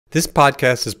This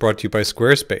podcast is brought to you by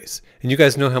Squarespace, and you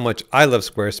guys know how much I love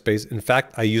Squarespace. In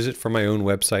fact, I use it for my own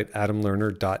website,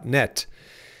 adamlerner.net.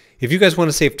 If you guys want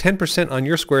to save 10% on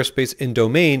your Squarespace and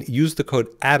domain, use the code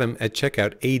ADAM at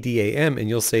checkout, ADAM, and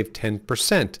you'll save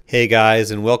 10%. Hey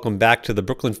guys, and welcome back to the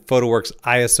Brooklyn PhotoWorks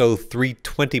ISO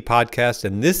 320 podcast,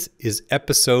 and this is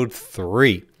episode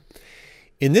 3.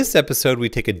 In this episode, we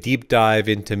take a deep dive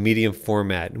into medium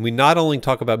format, and we not only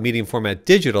talk about medium format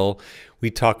digital,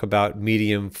 we talk about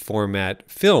medium format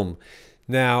film.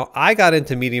 Now, I got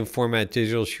into medium format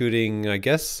digital shooting, I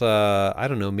guess, I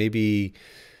don't know, maybe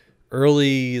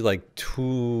early like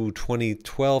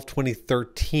 2012,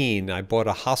 2013. I bought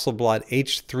a Hasselblad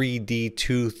H3D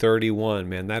 231.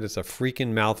 Man, that is a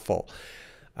freaking mouthful.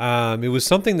 It was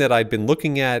something that I'd been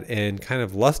looking at and kind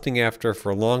of lusting after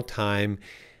for a long time.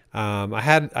 I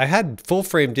had full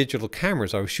frame digital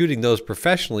cameras. I was shooting those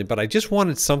professionally, but I just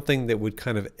wanted something that would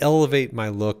kind of elevate my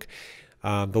look,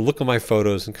 the look of my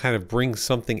photos, and kind of bring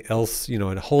something else, you know,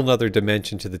 a whole nother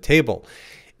dimension to the table.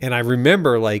 And I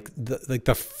remember like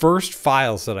the first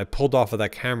files that I pulled off of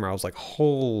that camera, I was like,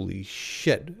 holy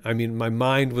shit. I mean, my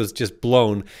mind was just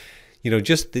blown. You know,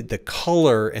 just the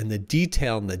color and the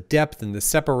detail and the depth and the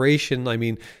separation. I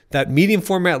mean, that medium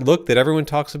format look that everyone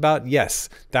talks about, yes,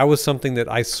 that was something that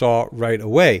I saw right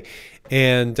away.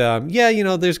 And yeah, you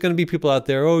know, there's going to be people out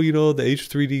there, oh, you know, the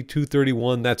H3D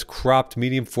 231, that's cropped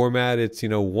medium format. It's, you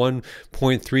know,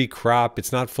 1.3 crop.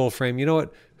 It's not full frame. You know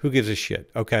what? Who gives a shit?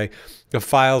 Okay. The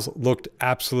files looked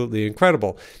absolutely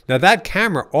incredible. Now that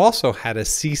camera also had a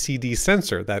CCD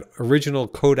sensor, that original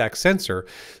Kodak sensor.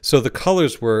 So the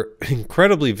colors were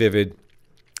incredibly vivid,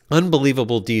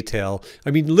 unbelievable detail. I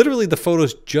mean, literally the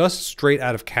photos just straight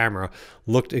out of camera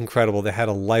looked incredible. They had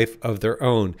a life of their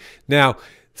own. Now,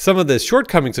 some of the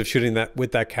shortcomings of shooting that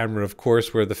with that camera, of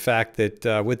course, were the fact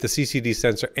that with the CCD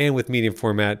sensor and with medium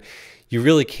format, you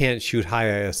really can't shoot high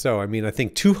ISO. I mean, I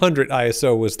think 200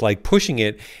 ISO was like pushing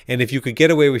it. And if you could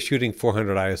get away with shooting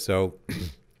 400 ISO,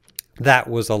 that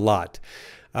was a lot.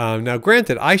 Now,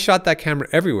 granted, I shot that camera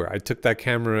everywhere. I took that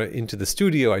camera into the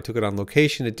studio. I took it on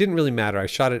location. It didn't really matter. I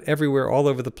shot it everywhere, all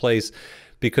over the place,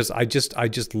 because I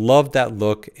just loved that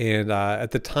look. And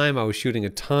at the time, I was shooting a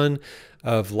ton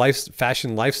of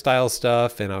fashion lifestyle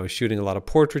stuff, and I was shooting a lot of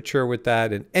portraiture with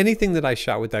that, and anything that I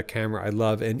shot with that camera I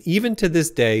love. And even to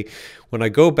this day, when I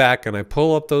go back and I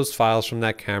pull up those files from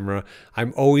that camera,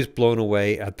 I'm always blown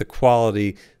away at the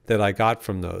quality that I got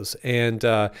from those. And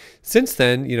since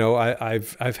then, you know,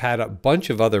 I've had a bunch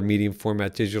of other medium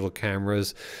format digital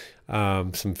cameras,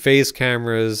 some phase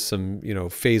cameras, some, you know,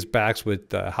 phase backs with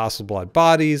Hasselblad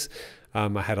bodies. I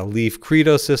had a Leaf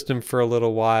Credo system for a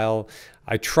little while.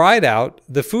 I tried out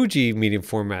the Fuji medium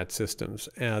format systems,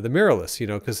 the mirrorless, you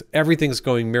know, because everything's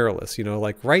going mirrorless. You know,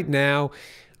 like right now,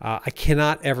 I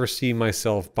cannot ever see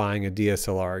myself buying a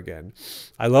DSLR again.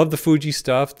 I love the Fuji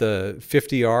stuff, the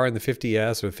 50R and the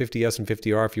 50S, or 50S and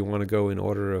 50R if you want to go in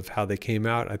order of how they came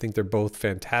out. I think they're both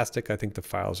fantastic. I think the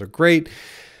files are great.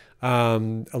 A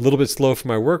little bit slow for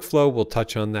my workflow. We'll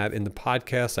touch on that in the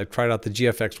podcast. I tried out the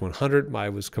GFX 100. I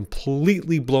was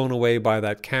completely blown away by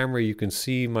that camera. You can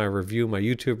see my review, my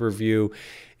YouTube review,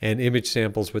 and image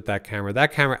samples with that camera.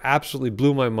 That camera absolutely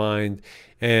blew my mind.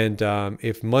 And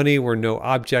if money were no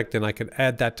object and I could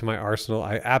add that to my arsenal,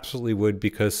 I absolutely would,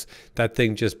 because that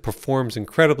thing just performs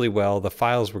incredibly well. The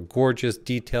files were gorgeous,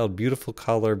 detailed, beautiful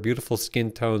color, beautiful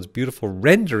skin tones, beautiful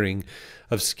rendering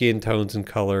of skin tones and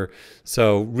color.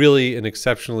 So really an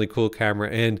exceptionally cool camera,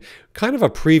 and kind of a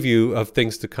preview of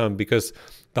things to come, because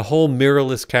the whole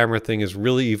mirrorless camera thing is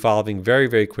really evolving very,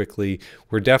 very quickly.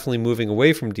 We're definitely moving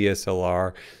away from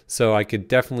DSLR. So I could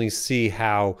definitely see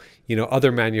how, you know,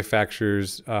 other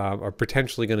manufacturers are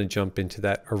potentially going to jump into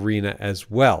that arena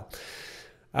as well.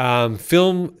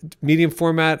 Film, medium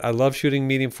format. I love shooting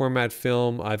medium format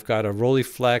film. I've got a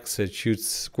Rolleiflex that shoots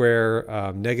square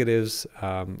negatives.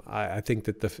 I think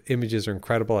that the images are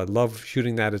incredible. I love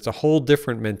shooting that. It's a whole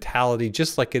different mentality,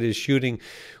 just like it is shooting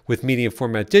with medium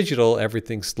format digital.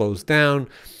 Everything slows down.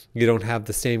 You don't have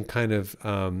the same kind of,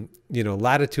 you know,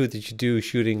 latitude that you do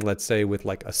shooting, let's say, with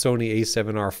like a Sony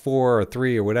a7R 4 or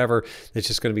 3 or whatever. It's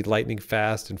just going to be lightning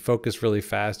fast and focus really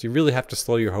fast. You really have to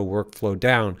slow your whole workflow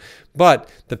down. But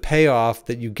the payoff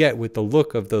that you get with the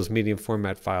look of those medium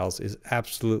format files is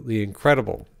absolutely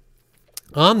incredible.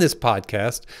 On this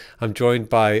podcast, I'm joined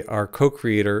by our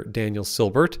co-creator, Daniel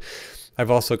Silbert.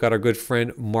 I've also got our good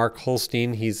friend, Marc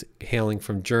Holstein. He's hailing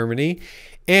from Germany.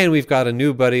 And we've got a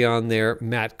new buddy on there,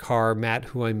 Matt Carr. Matt,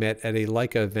 who I met at a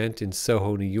Leica event in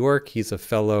Soho, New York. He's a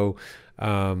fellow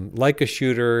Leica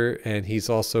shooter, and he's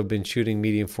also been shooting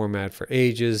medium format for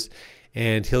ages.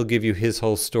 and he'll give you his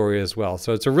whole story as well.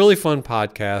 So it's a really fun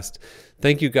podcast.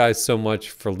 Thank you guys so much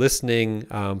for listening.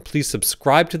 Please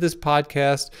subscribe to this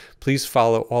podcast. Please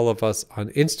follow all of us on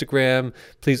Instagram.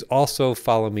 Please also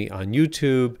follow me on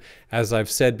YouTube. As I've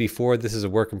said before, this is a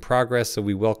work in progress, so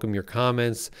we welcome your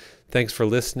comments. Thanks for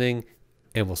listening,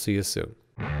 and we'll see you soon.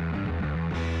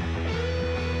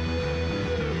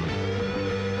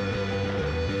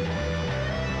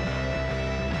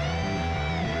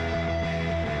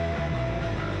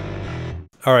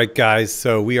 All right, guys,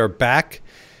 so we are back,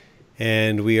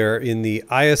 and we are in the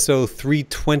ISO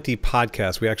 320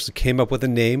 podcast. We actually came up with a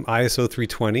name, ISO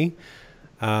 320.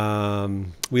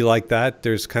 We like that.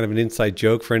 There's kind of an inside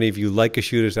joke for any of you Leica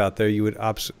shooters out there. You would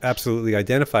absolutely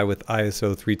identify with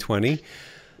ISO 320.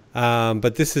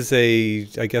 But this is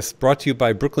I guess, brought to you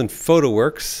by Brooklyn Photo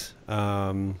Works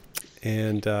and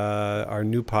our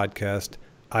new podcast,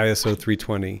 ISO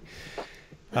 320.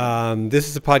 This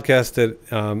is a podcast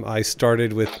that I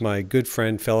started with my good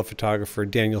friend, fellow photographer,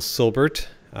 Daniel Silbert.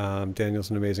 Daniel's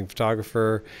an amazing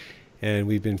photographer, and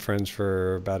we've been friends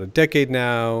for about a decade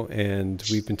now, and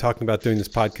we've been talking about doing this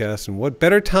podcast, and what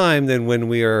better time than when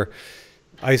we are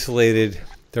isolated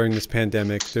during this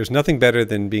pandemic. There's nothing better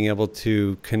than being able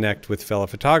to connect with fellow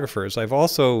photographers. I've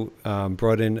also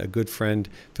brought in a good friend,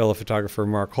 fellow photographer,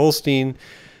 Marc Holstein.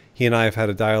 He and I have had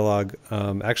a dialogue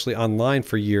actually online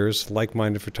for years,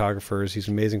 like-minded photographers. He's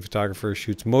an amazing photographer,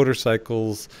 shoots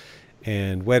motorcycles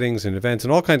and weddings and events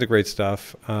and all kinds of great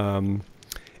stuff.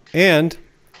 And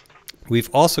we've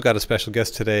also got a special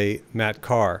guest today, Matt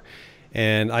Carr.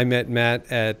 And I met Matt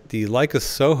at the Leica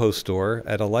Soho store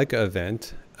at a Leica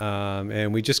event.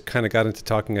 And we just kind of got into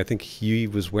talking. I think he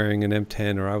was wearing an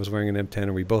M10 or I was wearing an M10,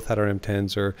 or we both had our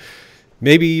M10s, or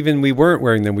maybe even we weren't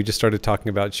wearing them. We just started talking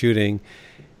about shooting.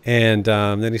 And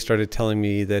then he started telling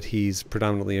me that he's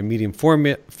predominantly a medium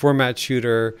format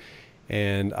shooter,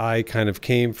 and I kind of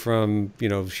came from,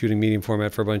 shooting medium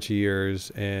format for a bunch of years,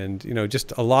 and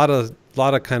just a lot of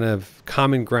kind of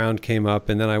common ground came up.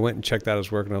 And then I went and checked out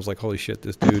his work, and I was like, holy shit,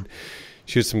 this dude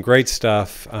shoots some great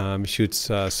stuff.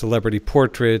 Shoots celebrity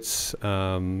portraits,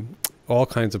 all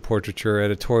kinds of portraiture,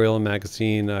 editorial and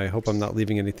magazine. I hope I'm not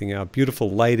leaving anything out. Beautiful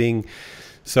lighting.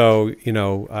 So,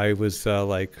 I was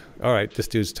like, all right, this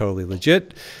dude's totally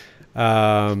legit.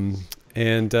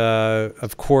 And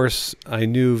of course, I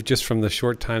knew just from the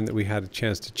short time that we had a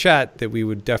chance to chat that we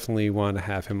would definitely want to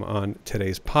have him on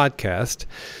today's podcast.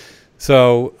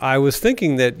 So I was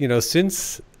thinking that,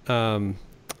 since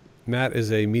Matt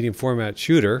is a medium format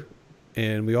shooter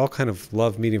and we all kind of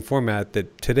love medium format,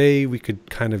 that today we could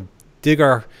kind of dig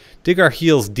our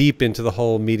heels deep into the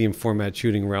whole medium format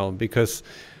shooting realm, because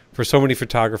for so many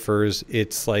photographers,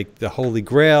 it's like the holy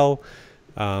grail.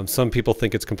 Some people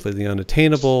think it's completely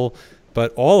unattainable,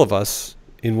 but all of us,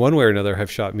 in one way or another, have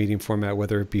shot medium format,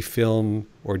 whether it be film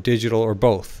or digital or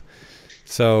both.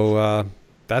 So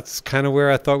that's kind of where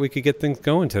I thought we could get things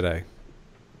going today.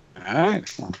 All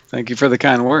right. Well, thank you for the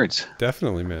kind words.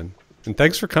 Definitely, man. And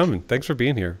thanks for coming. Thanks for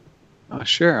being here. Oh,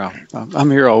 sure.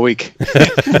 I'm here all week.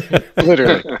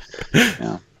 Literally.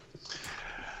 Yeah.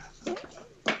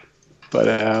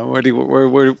 But where do you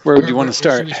want to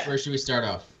start? Where should we start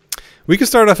off? We can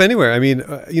start off anywhere. I mean,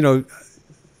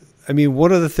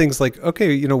 one of the things, like,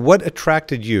 okay, what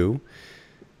attracted you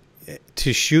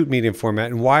to shoot medium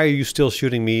format, and why are you still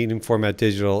shooting medium format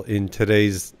digital in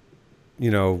today's, day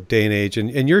and age?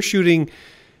 And you're shooting,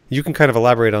 you can kind of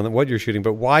elaborate on what you're shooting,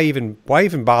 but why even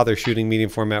bother shooting medium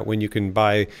format when you can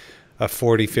buy a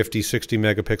 40, 50, 60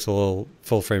 megapixel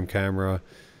full frame camera?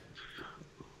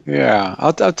 Yeah,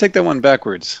 I'll take that one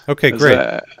backwards. Okay, great.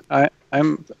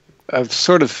 I'm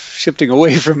sort of shifting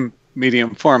away from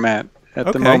medium format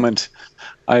at the moment.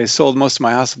 I sold most of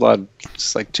my Hasselblad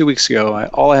just like 2 weeks ago.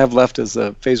 All I have left is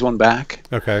the Phase 1 back.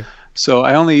 Okay. So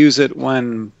I only use it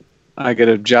when I get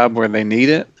a job where they need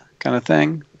it, kind of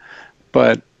thing.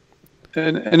 But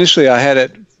initially I had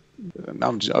it.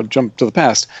 I'll jump to the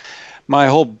past. My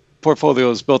whole portfolio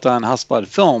is built on Hasselblad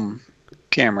film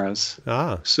cameras.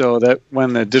 So that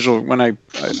when I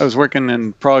was working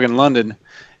in Prague and London,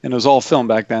 and it was all film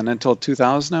back then until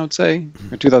 2000, I would say,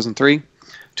 or 2003.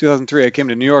 2003, I came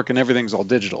to New York and everything's all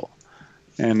digital,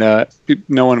 and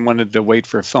no one wanted to wait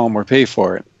for film or pay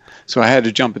for it, so I had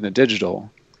to jump into digital.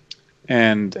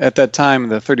 And at that time,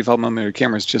 the 35mm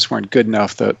cameras just weren't good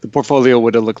enough. The portfolio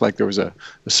would have looked like there was a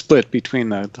split between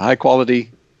the high quality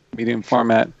medium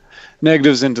format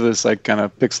negatives into this like kind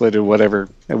of pixelated whatever.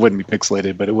 It wouldn't be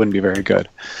pixelated, but it wouldn't be very good.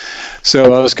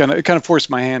 So I was kind of forced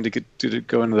my hand to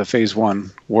go into the Phase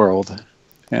 1 world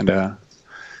and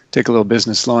take a little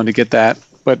business loan to get that.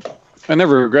 But I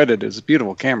never regretted it. It's a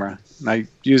beautiful camera, and I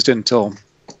used it until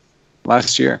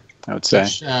last year, I would say.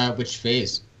 Which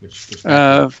phase? Which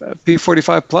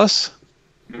P45 plus.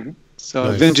 Mhm. So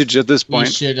Nice. vintage at this point.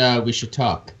 We should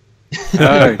talk.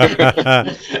 I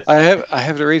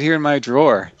have it right here in my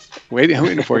drawer,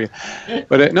 waiting for you.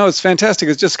 But no, it's fantastic.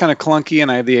 It's just kind of clunky,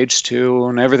 and I have the H2,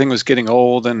 and everything was getting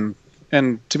old, and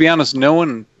to be honest,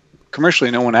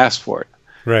 commercially, no one asked for it.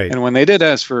 Right. And when they did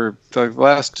ask for the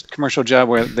last commercial job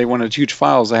where they wanted huge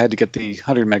files, I had to get the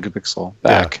 100 megapixel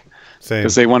back Same.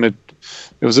 because it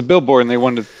was a billboard and they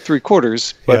wanted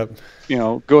 3/4, but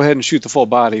Yep. go ahead and shoot the full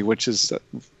body, which is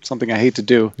something I hate to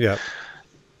do. Yeah.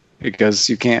 Because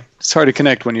it's hard to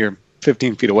connect when you're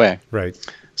 15 feet away. Right.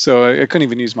 So I couldn't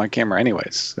even use my camera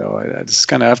anyways. So I just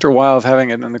kind of, after a while of having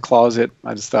it in the closet,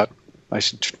 I just thought I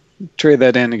should trade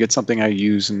that in and get something I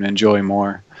use and enjoy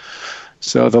more.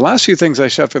 So the last few things I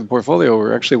shot for the portfolio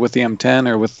were actually with the M10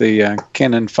 or with the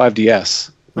Canon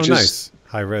 5DS. Which Oh, is, nice.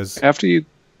 High res. After you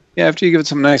give it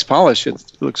some nice polish, it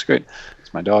looks great.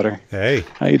 It's my daughter. Hey.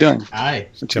 How you doing? Hi.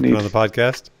 What you Jumping need? on the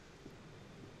podcast.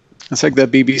 It's like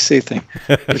that BBC thing.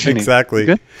 What you need? Exactly.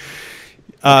 Good?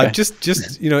 Okay.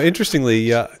 Just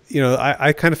interestingly,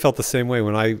 I kind of felt the same way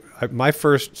when my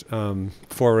first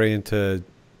foray into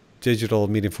digital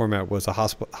medium format was a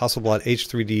Hasselblad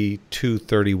H3D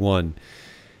 231,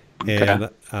 and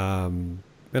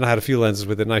I had a few lenses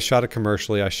with it, and I shot it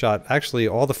commercially. I shot actually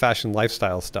all the fashion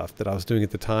lifestyle stuff that I was doing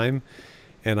at the time,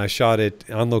 and I shot it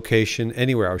on location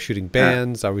anywhere. I was shooting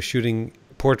bands, I was shooting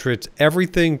portraits,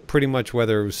 everything pretty much,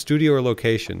 whether it was studio or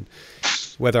location,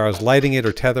 whether I was lighting it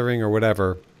or tethering or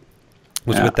whatever,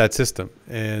 was with that system.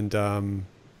 And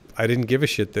I didn't give a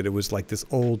shit that it was like this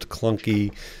old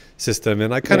clunky system.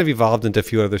 And I kind of evolved into a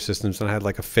few other systems, and I had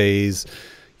like a phase,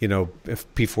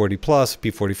 P40 plus,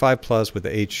 P45 plus with the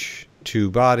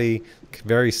H2 body,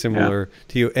 very similar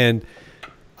to you. And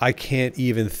I can't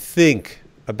even think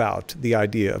about the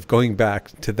idea of going back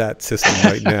to that system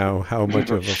right now, how much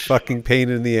of a fucking pain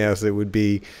in the ass it would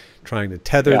be trying to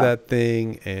tether that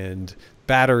thing and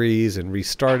batteries and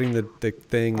restarting the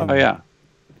thing. Oh, yeah.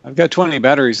 I've got 20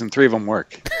 batteries and 3 of them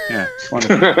work. Yeah, it's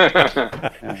wonderful.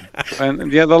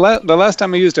 And the last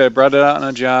time I used it, I brought it out on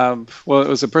a job. Well, it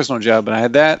was a personal job, but I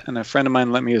had that, and a friend of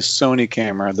mine lent me a Sony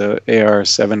camera, the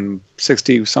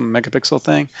AR760 some megapixel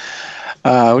thing,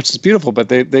 which is beautiful.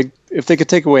 But if they could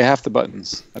take away half the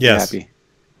buttons, I'd be happy.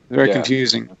 Very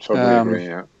confusing. I totally agree.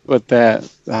 Yeah. But the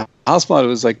Hasselblad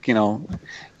was like,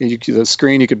 the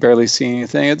screen, you could barely see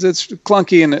anything. It's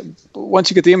clunky, and once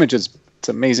you get the images, it's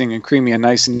amazing and creamy and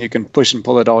nice, and you can push and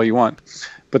pull it all you want.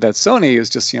 But that Sony is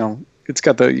just, it's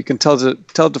got you can tell it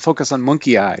to focus on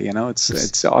monkey eye.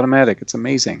 It's automatic. It's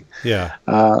amazing. Yeah.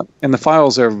 And the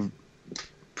files are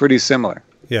pretty similar.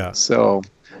 Yeah. So,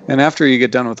 and after you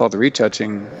get done with all the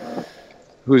retouching,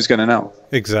 who's going to know?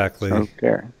 Exactly. I don't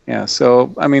care. Yeah.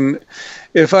 So, I mean,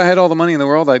 if I had all the money in the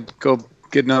world, I'd go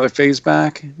get another phase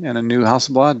back and a new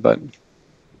Hasselblad, but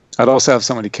I'd also have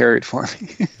somebody carry it for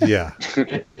me. Yeah.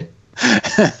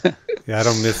 Yeah, I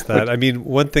don't miss that. I mean,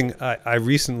 one thing I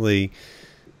recently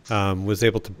was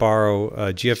able to borrow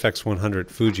a GFX 100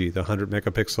 Fuji, the 100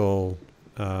 megapixel.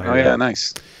 Oh yeah,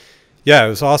 nice. Yeah, it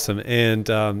was awesome, and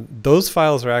those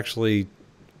files are actually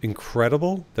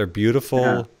incredible. They're beautiful.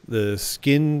 Yeah.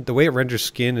 The way it renders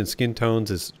skin and skin tones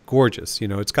is gorgeous.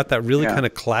 It's got that really kind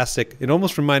of classic. It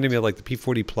almost reminded me of like the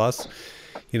P40 Plus.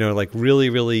 Like really,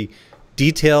 really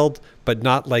detailed, but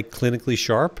not like clinically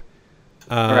sharp.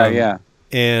 Right, yeah.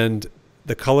 And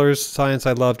the colors science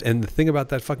I loved. And the thing about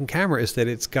that fucking camera is that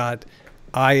it's got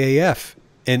IAF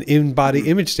and in-body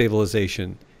image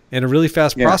stabilization and a really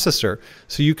fast processor.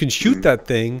 So you can shoot that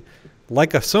thing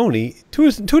like a Sony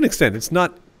to an extent. It's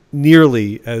not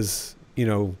nearly as,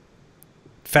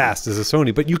 fast as a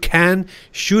Sony, but you can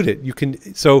shoot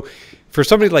it. So for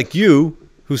somebody like you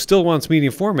who still wants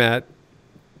medium format,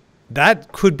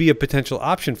 that could be a potential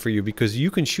option for you because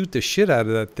you can shoot the shit out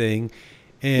of that thing.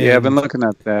 And I've been looking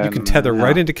at that. You can tether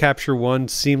right into Capture One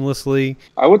seamlessly.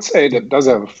 I would say that does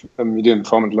have a medium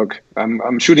format look.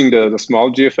 I'm shooting the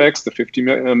small GFX, the 50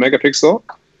 megapixel,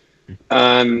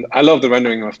 and I love the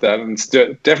rendering of that. And it's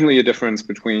definitely a difference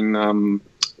between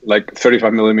like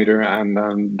 35 millimeter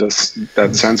and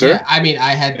that sensor. Yeah, I mean,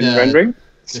 I had the rendering.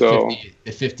 The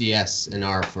 50S in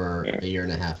R for a year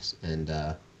and a half, and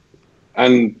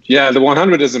yeah, the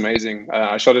 100 is amazing.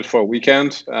 I shot it for a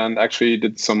weekend and actually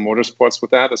did some motorsports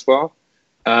with that as well.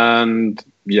 And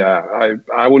yeah,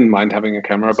 I wouldn't mind having a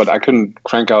camera, but I couldn't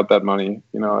crank out that money.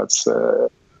 It's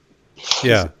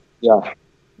yeah.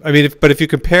 I mean, if you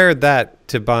compare that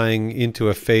to buying into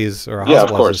a phase or a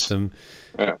Hasselblad system,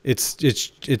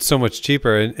 it's so much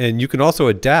cheaper, and you can also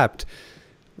adapt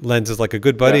lenses. Like a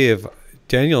good buddy of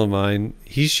Daniel of mine,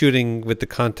 he's shooting with the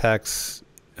Contax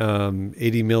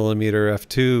 80 millimeter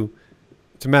f2.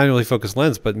 It's a manually focused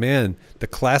lens, but man, the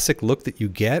classic look that you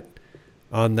get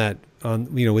on that,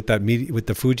 with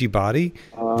the Fuji body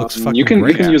looks fucking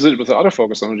great. You can use it with the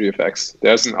autofocus on the GFX.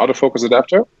 There's an autofocus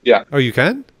adapter. Yeah. Oh, you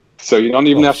can? So you don't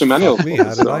even have to manual. Me,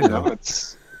 how did I know?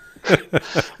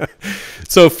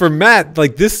 So for Matt,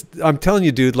 like this, I'm telling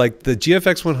you, dude, like the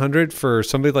GFX 100 for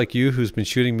somebody like you who's been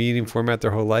shooting medium format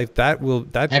their whole life, that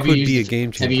could be a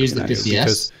game changer. Have you used the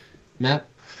 50S, Matt?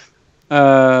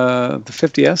 The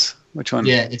 50S? Which one?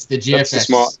 Yeah, it's the GFX. That's the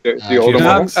small, the older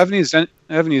models. I haven't used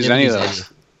any of those.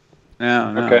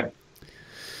 No. Okay.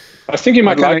 I think you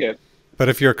might like it. But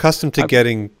if you're accustomed to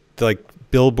getting like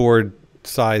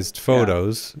billboard-sized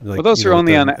photos, like, well, those are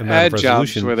only on ad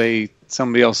jobs where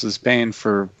somebody else is paying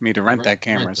for me to rent that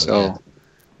camera.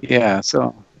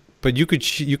 But you can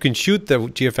shoot the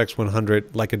GFX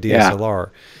 100 like a DSLR,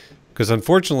 because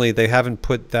unfortunately they haven't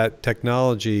put that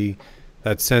technology,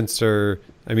 that sensor,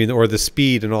 or the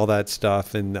speed and all that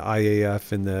stuff, and the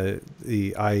IAF and the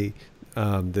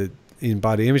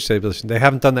in-body image stabilization. They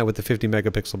haven't done that with the 50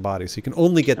 megapixel body, so you can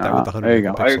only get that with the 100 there you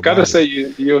go. I gotta say, you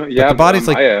have the body's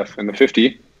like IAF and the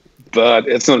 50, but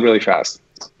it's not really fast.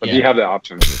 But you have the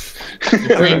option.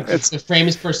 The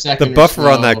frames per second. The buffer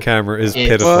on that camera is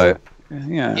pitiful. Well,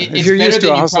 if you're used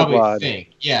to a Hasselblad, think.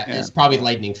 It's probably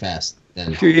lightning fast.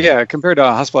 Then. Compared to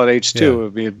a Hasselblad H2, it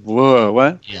would be whoa,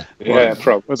 what?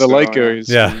 Probably. With the light goes.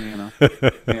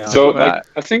 So I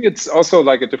think it's also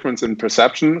like a difference in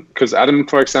perception, because Adam,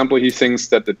 for example, he thinks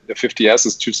that the 50S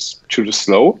is too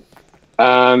slow,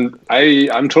 and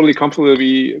I'm totally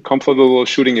comfortable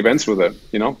shooting events with it.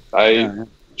 I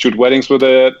shoot weddings with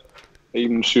it. I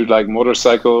even shoot like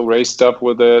motorcycle race stuff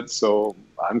with it, so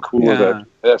I'm cool with it.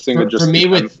 I think for me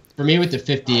with the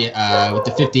 50 with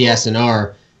the 50S and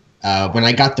R. When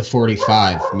I got the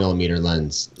 45 millimeter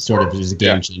lens, sort of it was a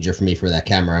game changer for me for that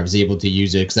camera. I was able to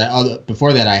use it because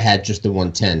before that I had just the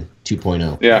 110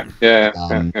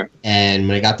 2.0. And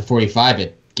when I got the 45,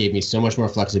 it gave me so much more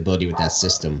flexibility with that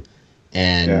system.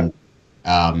 And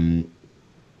I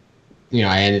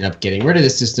ended up getting rid of the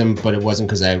system, but it wasn't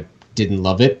because I didn't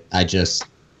love it. I just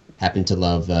happened to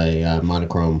love a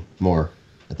monochrome more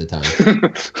at the time.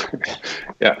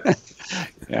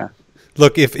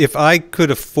 Look, if I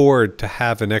could afford to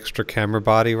have an extra camera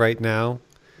body right now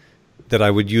that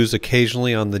I would use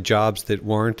occasionally on the jobs that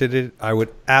warranted it, I would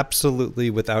absolutely,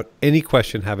 without any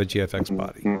question, have a GFX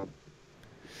body.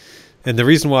 And the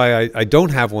reason why I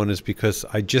don't have one is because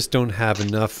I just don't have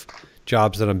enough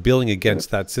jobs that I'm billing against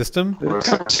that system. The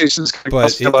conversation's going to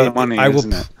cost a lot of money,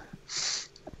 isn't it?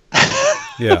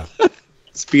 Yeah.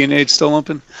 Is B&H still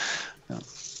open? No.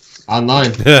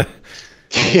 Online.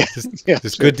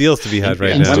 There's good deals to be had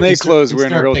right now. When they close, we're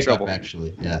in real trouble.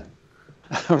 Actually,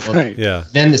 Right. Yeah.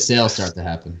 Then the sales start to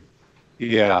happen.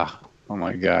 Yeah. Oh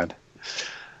my God.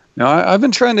 No, I've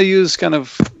been trying to use kind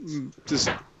of just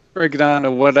break it down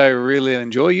to what I really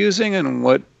enjoy using and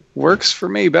what works for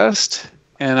me best,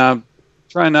 and I'm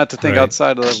trying not to think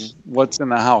outside of what's in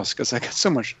the house because I got so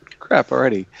much crap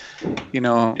already.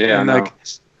 I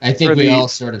think we all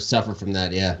sort of suffer from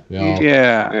that. Yeah. We all.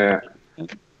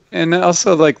 And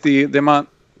also, like the amount,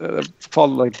 the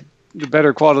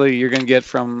better quality you're going to get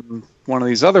from one of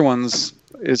these other ones.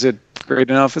 Is it great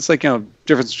enough? It's like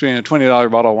difference between a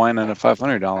 $20 bottle of wine and a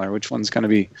 $500. Which one's going to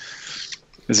be?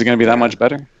 Is it going to be that much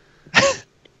better?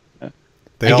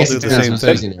 They all do the same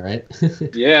thing, right?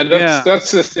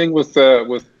 That's the thing with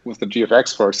the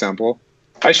GFX, for example.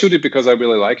 I shoot it because I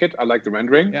really like it. I like the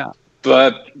rendering. Yeah.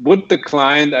 But would the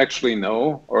client actually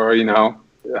know, or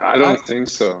I don't think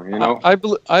so. I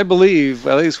believe,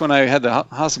 at least when I had the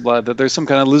Hasselblad, that there's some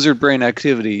kind of lizard brain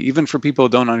activity. Even for people who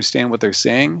don't understand what they're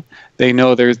saying, they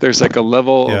know there's like a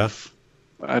level of,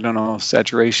 I don't know,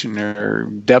 saturation or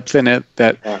depth in it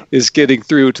that is getting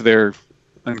through to their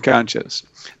unconscious.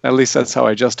 At least that's how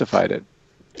I justified it.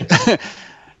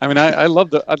 I love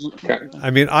the.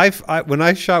 When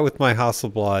I shot with my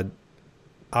Hasselblad,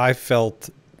 I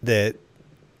felt that.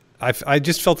 I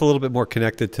just felt a little bit more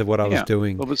connected to what I was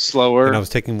doing. A little bit slower. And I was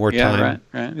taking more time.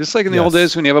 Right. Just like in the old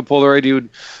days when you have a Polaroid, you would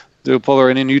do a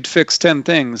Polaroid and you'd fix 10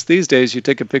 things. These days you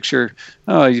take a picture,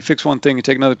 you fix one thing, you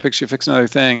take another picture, fix another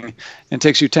thing, and it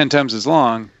takes you 10 times as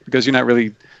long because you're not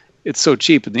really, it's so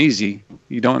cheap and easy.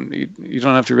 You don't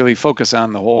have to really focus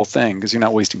on the whole thing because you're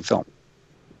not wasting film.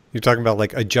 You're talking about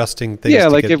like adjusting things to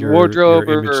like get your wardrobe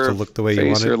your image or to look the way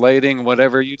you want it? or lighting,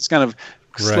 whatever. You just kind of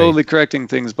slowly correcting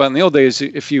things. But in the old days,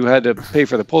 if you had to pay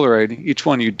for the Polaroid, each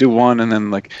one you'd do one, and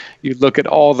then like you'd look at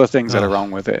all the things that are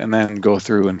wrong with it, and then go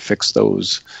through and fix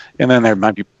those. And then there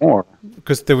might be more.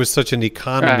 Because there was such an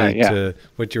economy to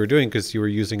what you were doing, because you were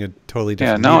using a totally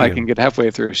different now medium. I can get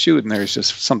halfway through a shoot, and there's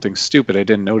just something stupid I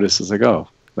didn't notice as I go.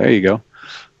 There you go.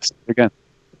 Again.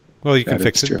 Well, you can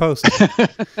fix it in post.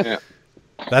 Yeah.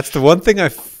 That's the one thing I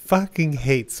fucking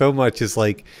hate so much is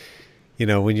like, you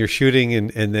know, when you're shooting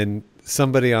and then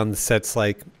somebody on the set's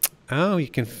like, oh, you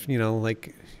can,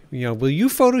 will you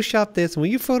Photoshop this? Will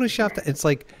you Photoshop that? It's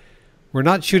like, we're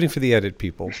not shooting for the edit,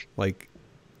 people. Like,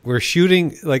 we're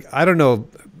shooting, like, I don't know.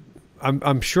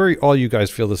 I'm sure all you guys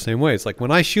feel the same way. It's like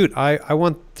when I shoot, I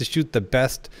want to shoot the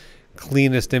best,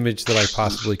 cleanest image that I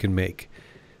possibly can make.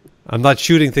 I'm not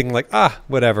shooting thinking like,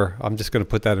 whatever, I'm just going to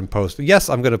put that in post. Yes,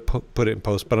 I'm going to put it in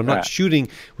post, but I'm not shooting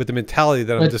with the mentality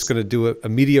that I'm just going to do a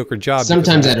mediocre job.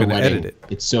 Sometimes at a wedding,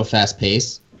 it's so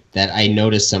fast-paced that I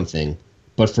notice something.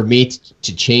 But for me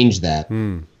to change that,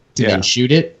 to then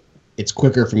shoot it, it's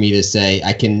quicker for me to say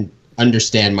I can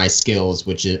understand my skills,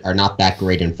 which are not that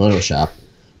great in Photoshop,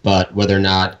 but whether or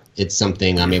not it's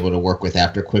something I'm able to work with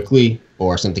after quickly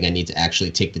or something I need to actually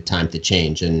take the time to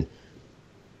change. And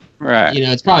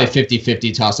it's probably a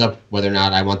 50-50 toss-up whether or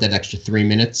not I want that extra 3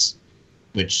 minutes,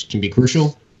 which can be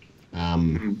crucial.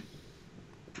 So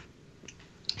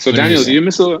Daniel, do you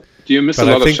miss a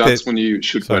lot of shots when you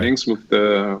shoot weddings with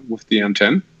the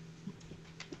M10?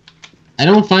 I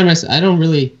don't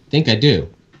really think I do.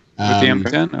 With the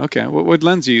M10? Okay. What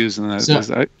lens do you use in that?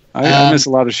 So, I miss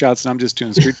a lot of shots, and I'm just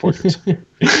doing street portraits.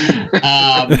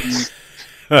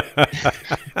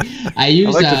 I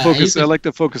like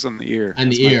to focus on the ear. On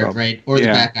the ear, right? Or the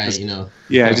back eye,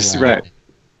 Yeah, just right.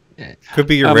 Could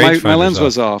be your rangefinder. My lens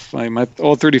was off. My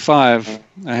old 35,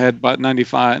 I had bought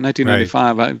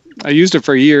 1995. Right. I used it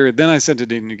for a year. Then I sent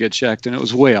it in to get checked, and it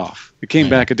was way off. It came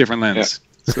back a different lens. Yeah.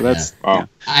 So that's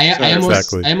I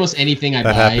almost anything I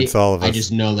buy, I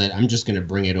just know that I'm just going to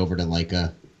bring it over to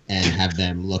Leica and have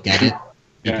them look at it.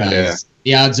 Because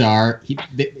the odds are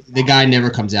the guy never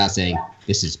comes out saying,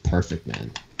 this is perfect, man.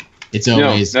 It's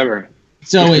always never.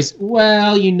 It's always,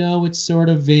 it's sort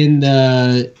of in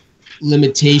the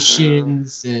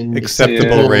limitations and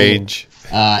acceptable range.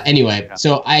 Anyway,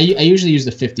 so I usually use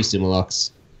the 50 Summilux.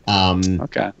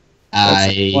 Okay.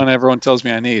 That's the one everyone tells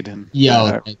me I need. And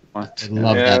I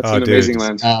love that. It's an amazing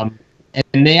lens.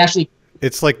 And they actually...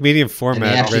 It's like medium format.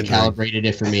 And they actually calibrated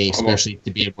it for me, especially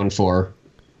to be at 1.4.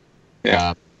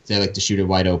 Yeah. They like to shoot it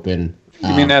wide open.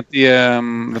 You mean at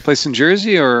the place in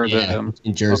Jersey or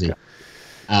in Jersey?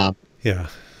 Okay. Yeah,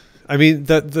 I mean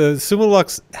the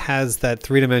Summilux has that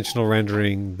 3-dimensional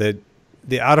rendering that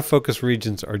the out of focus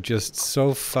regions are just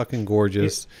so fucking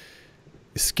gorgeous.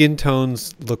 Skin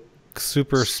tones look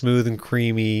super smooth and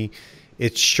creamy.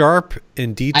 It's sharp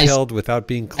and detailed without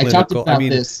being clinical. I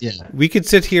mean, we could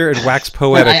sit here and wax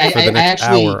poetic for the next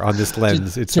hour on this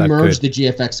lens. To merge the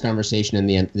GFX conversation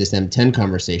and this M10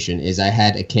 conversation is I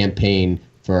had a campaign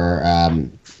for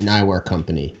an eyewear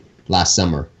company last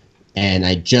summer, and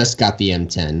I just got the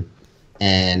M10,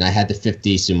 and I had the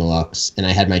 50 Summilux, and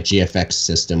I had my GFX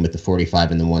system with the 45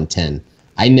 and the 110.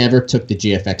 I never took the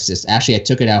GFX system. Actually, I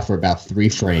took it out for about 3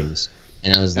 frames,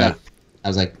 and I was like,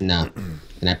 nah.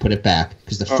 And I put it back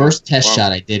because the first test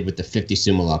shot I did with the 50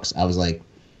 Summilux, I was like,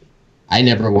 I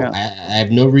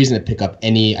have no reason to pick up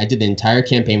any. I did the entire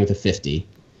campaign with a 50,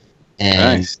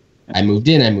 and I moved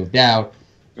in, I moved out,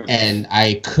 and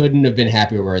I couldn't have been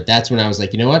happier with it. That's when I was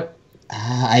like, you know what?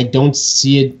 I don't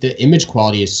see it. The image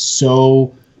quality is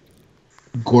so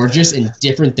gorgeous and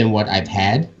different than what I've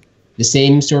had. The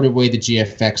same sort of way the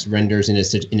GFX renders in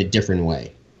a different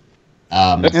way.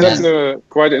 That's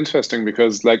quite interesting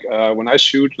because when I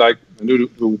shoot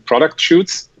new product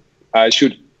shoots, I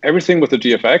shoot everything with the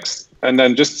GFX and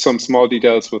then just some small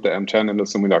details with the M10 and the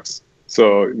Summilux.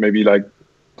 So maybe 5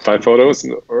 photos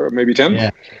or maybe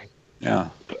 10. Yeah.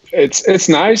 It's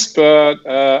nice, but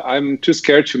I'm too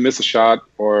scared to miss a shot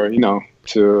or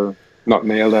to not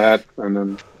nail that and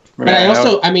then. But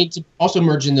to also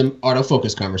merge in the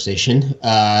autofocus conversation,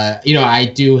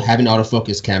 I do have an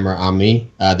autofocus camera on me.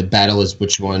 The battle is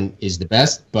which one is the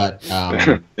best, but,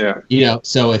 so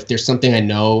if there's something I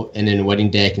know and in a wedding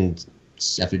day, I can,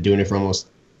 after doing it for almost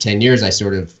 10 years, I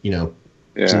sort of,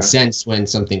 can sense when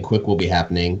something quick will be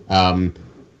happening. And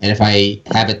if I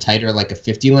have it tighter, like a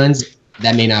 50 lens,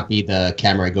 that may not be the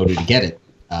camera I go to get it.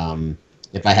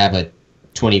 If I have a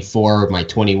 24 with my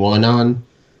 21 on,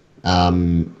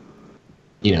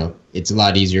 it's a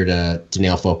lot easier to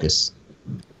nail focus.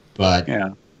 But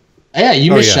you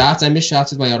miss shots. I miss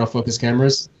shots with my autofocus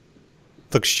cameras.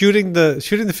 Look, shooting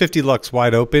the 50 lux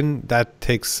wide open, that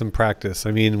takes some practice.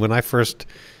 I mean, when I first,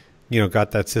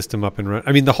 got that system up and running,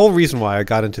 I mean, the whole reason why I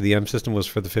got into the M system was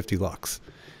for the 50 lux.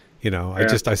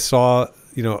 I saw,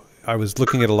 I was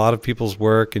looking at a lot of people's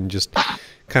work and just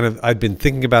kind of, I'd been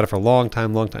thinking about it for a long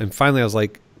time. And finally I was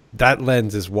like, that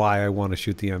lens is why I want to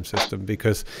shoot the M system,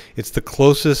 because it's the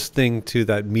closest thing to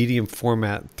that medium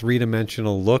format,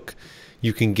 3-dimensional look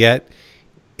you can get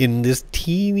in this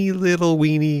teeny little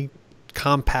weeny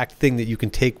compact thing that you can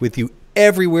take with you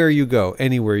everywhere you go,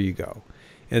 anywhere you go.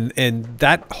 And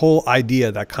that whole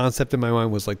idea, that concept in my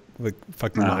mind was like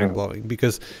fucking mind blowing,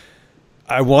 because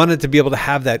I wanted to be able to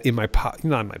have that in my pocket,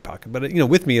 not in my pocket, but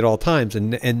with me at all times,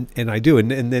 and I do,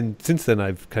 and then since then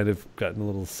I've kind of gotten a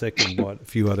little sick and bought a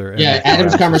few other. Yeah,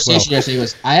 Adam's conversation yesterday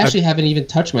was, I actually haven't even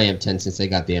touched my M10 since I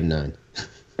got the M9.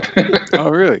 Oh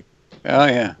really? Oh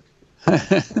yeah.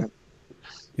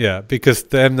 Yeah, because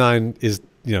the M9 is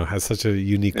has such a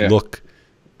unique look.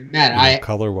 Matt,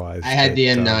 color wise, I had the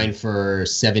M9 for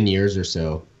 7 years or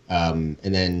so, and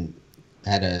then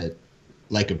had a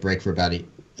break for about a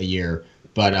year.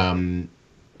 But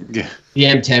the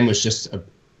M10 was just a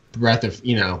breath of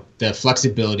the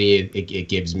flexibility it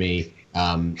gives me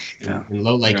in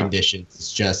low light conditions.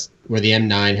 It's just where the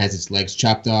M9 has its legs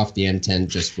chopped off, the M10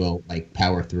 just will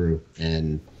power through.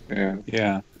 And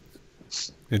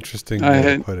interesting. I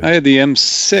had the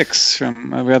M6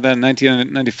 I got that in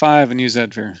 1995 and used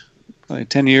that for probably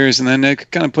 10 years, and then I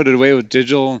kind of put it away with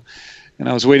digital, and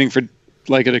I was waiting for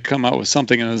Leica to come out with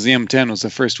something, and it was the M10 was the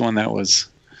first one that was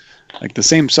like the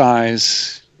same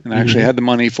size, and I actually had the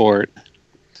money for it.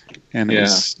 And it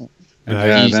was,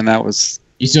 then that was.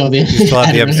 You still have the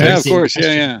M6? Yeah, of course.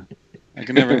 Yeah. I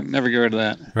can never get rid of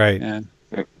that. Right. Yeah.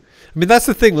 I mean, that's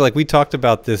the thing. Like we talked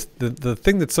about this. The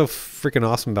thing that's so freaking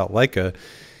awesome about Leica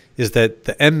is that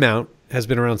the M mount has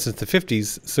been around since the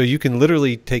 50s. So you can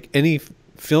literally take any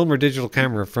film or digital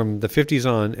camera from the 50s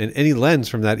on, and any lens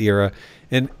from that era,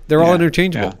 and they're all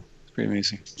interchangeable. Yeah. It's pretty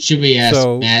amazing. Should we ask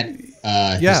Matt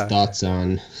his thoughts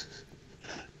on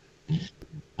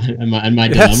my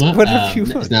dilemma?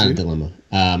 It's not a dilemma.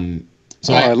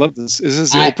 So I love this. Is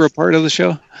this the Oprah part of the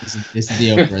show? This is the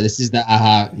Oprah. This is the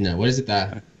aha. No, what is it?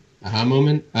 The aha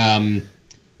moment?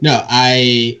 No,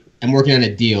 I am working on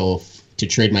a deal to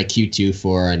trade my Q2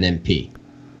 for an MP.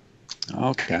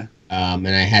 Okay. And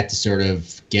I had to sort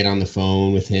of get on the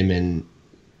phone with him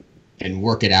and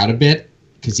work it out a bit,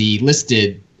 because he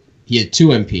had 2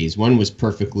 MPs. One was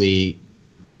perfectly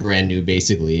brand new,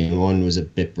 basically, and one was a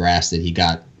bit brass that he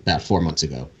got about 4 months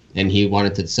ago. And he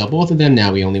wanted to sell both of them.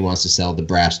 Now he only wants to sell the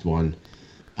brassed one.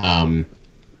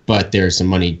 But there's some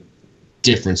money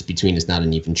difference between, it's not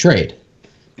an even trade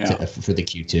for the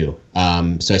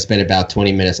Q2. So I spent about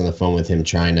 20 minutes on the phone with him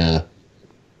trying to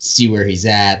see where he's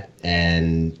at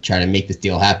and try to make this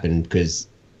deal happen, because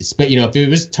if it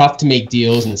was tough to make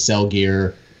deals and sell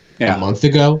gear a month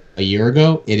ago, a year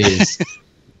ago, it is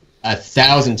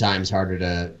 1,000 times harder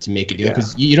to make a deal,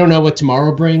 because you don't know what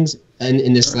tomorrow brings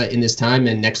in this time,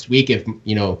 and next week, if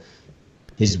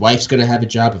his wife's going to have a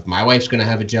job, if my wife's going to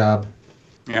have a job.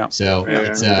 Yeah. So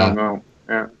it's don't know.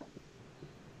 Yeah.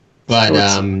 But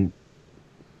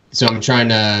so I'm trying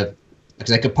to,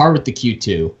 because I could part with the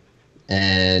Q2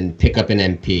 and pick up an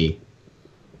MP,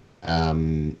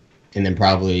 and then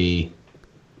probably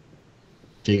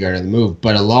figure out another move.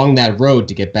 But along that road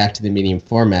to get back to the medium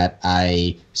format,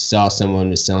 I saw someone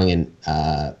was selling an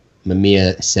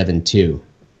Mamiya 7.2.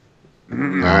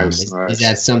 Nice. Is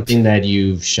that something that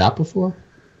you've shot before?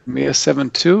 Mamiya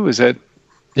 7.2? Is that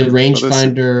the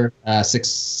rangefinder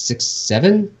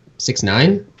 6.7,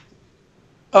 6.9?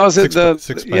 Oh, is it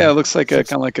six it looks like kind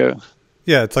of like a.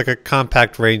 Yeah, it's like a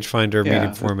compact rangefinder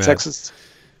medium format. Texas.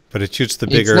 But it shoots the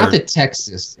bigger. It's not the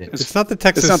Texas. It's not the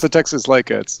Texas. It's not the Texas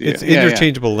Leica. It's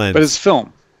interchangeable lens. But it's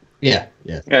film. Yeah,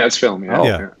 it's film.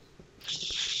 Yeah.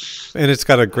 And it's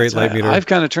got a great light meter. I've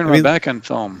kind of turned my back on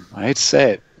film. I hate to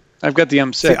say it. I've got the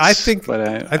M6, but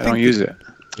I don't use it.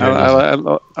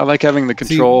 I like having the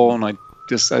control, and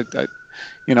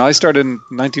I started in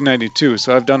 1992,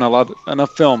 so I've done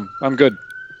enough film. I'm good.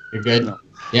 You're good.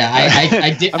 Yeah,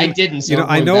 I didn't. So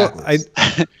I know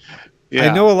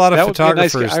a lot of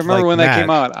photographers. I remember when that came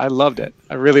out. I loved it.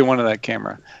 I really wanted that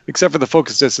camera, except for the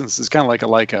focus distance. It's kind of like a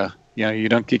Leica. You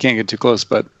can't get too close,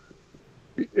 but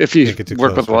if you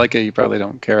work with a Leica, you probably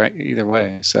don't care either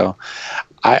way. So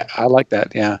I like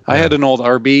that. Yeah. I had an old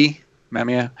RB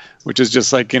Mamiya, which is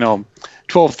just like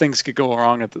 12 things could go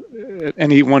wrong at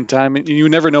any one time, and you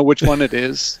never know which one it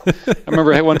is. I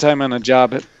remember one time on a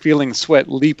job feeling sweat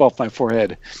leap off my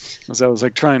forehead as I was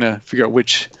like trying to figure out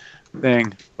which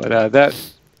thing. But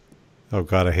that. Oh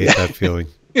God, I hate that feeling.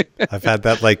 I've had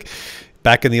that like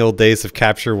back in the old days of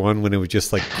Capture One when it would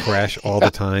just like crash all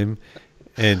the time,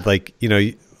 and like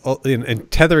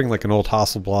and tethering like an old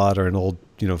Hasselblad or an old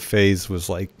phase was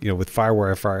like with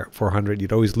Firewire 400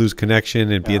 you'd always lose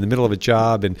connection and be in the middle of a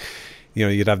job, and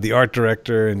you'd have the art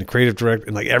director and the creative director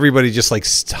and like everybody just like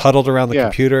huddled around the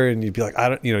computer, and you'd be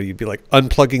like you'd be like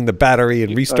unplugging the battery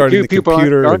and restarting the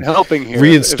computer. Aren't helping here.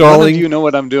 Reinstalling. If none of you know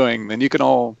what I'm doing, then you can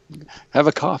all have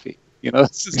a coffee.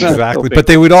 Exactly, but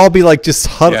they would all be like just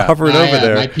hovering over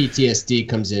there. My PTSD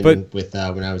comes in with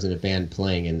when I was in a band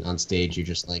playing, and on stage you're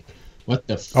just like, what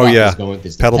the fuck is going with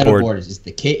this? The pedal board is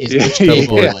which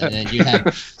cable, and then you have,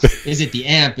 is it the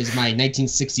amp? Is my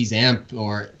 1960s amp?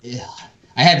 Or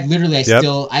I have literally,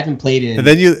 I haven't played in, and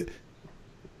then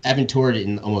I haven't toured it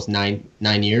in almost nine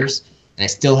years, and I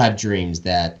still have dreams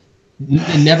that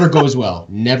it never goes well.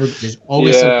 Never. There's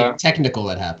always something technical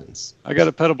that happens. I got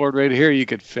a pedal board right here you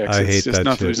could fix. I hate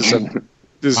that shit.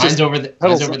 Mine's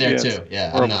over there too. Yeah,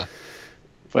 I'm not.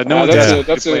 But no,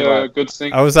 that's a good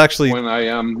thing. I was actually when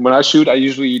I shoot, I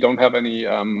usually don't have any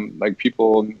like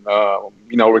people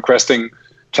requesting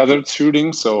tethered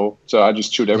shooting, so I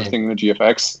just shoot everything in the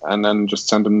GFX and then just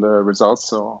send them the results.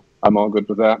 So I'm all good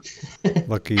with that.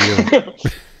 Lucky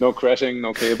you. No crashing,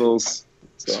 no cables.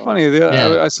 So. It's funny.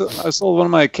 I sold one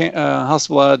of my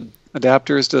Hasselblad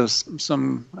adapters to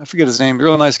some, I forget his name,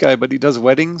 real nice guy, but he does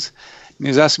weddings, and he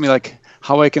was asking me like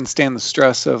how I can stand the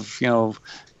stress of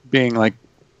being like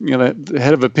the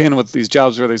head of a pin with these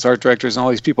jobs where there's art directors and all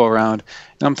these people around,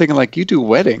 and I'm thinking like, you do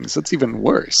weddings, that's even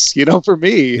worse, for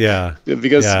me. Yeah.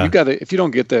 Because you got to, if you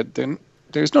don't get that, then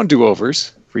there's no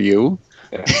do-overs for you.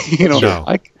 Yeah.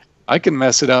 No. I can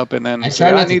mess it up, and then I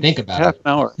try not to think about half an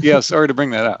hour. Yeah, sorry to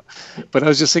bring that up, but I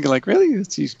was just thinking, like, really,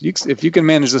 if you can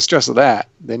manage the stress of that,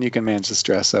 then you can manage the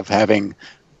stress of having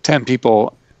 10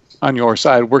 people on your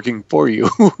side working for you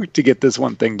to get this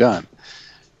one thing done.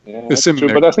 Yeah, that's true.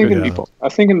 But I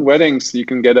think in weddings you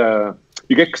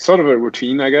get sort of a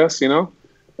routine, I guess.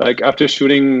 Like after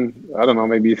shooting, I don't know,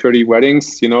 maybe 30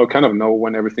 weddings, kind of know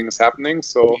when everything is happening.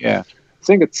 So I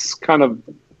think it's kind of,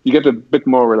 you get a bit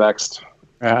more relaxed.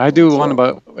 I do one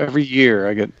about every year.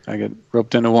 I get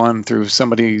roped into one through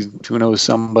somebody who knows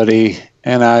somebody,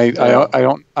 and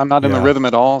I'm not in the rhythm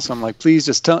at all. So I'm like, please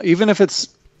just tell, even if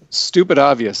it's stupid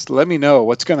obvious, let me know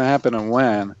what's going to happen and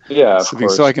when. Yeah,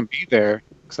 so I can be there.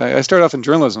 Because I started off in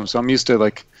journalism, so I'm used to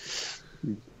like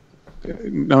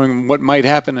knowing what might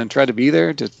happen and try to be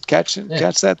there to catch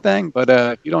that thing. But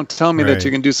if you don't tell me that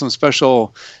you can do some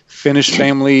special Finnish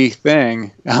family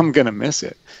thing, I'm gonna miss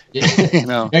it. I'm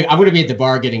gonna be at the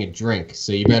bar getting a drink,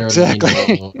 so you better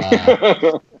know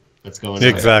what's going on.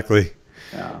 Exactly.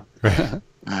 Right.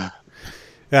 Yeah,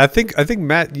 I think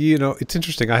Matt, it's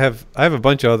interesting. I have a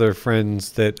bunch of other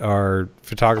friends that are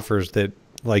photographers that,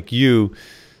 like you,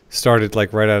 started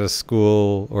like right out of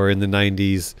school or in the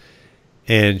 90s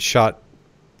and shot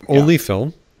only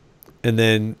film, and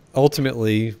then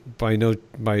ultimately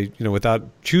without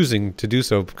choosing to do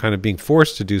so, kind of being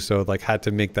forced to do so, like had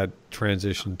to make that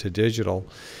transition to digital.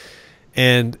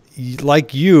 And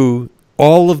like you,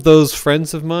 all of those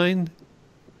friends of mine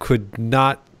could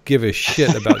not give a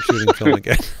shit about shooting film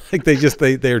again. Like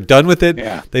they're done with it.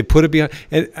 Yeah. They put it behind.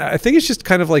 And I think it's just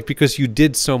kind of like because you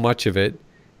did so much of it,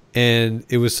 and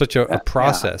it was such a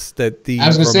process that the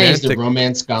is the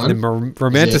romance gone? The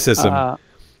romanticism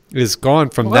is gone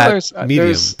from that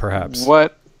medium, perhaps.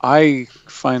 What I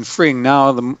find freeing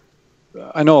now,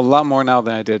 I know a lot more now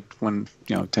than I did when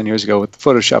 10 years ago with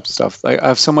Photoshop stuff. I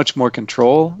have so much more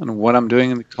control in what I'm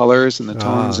doing in the colors and the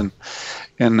tones and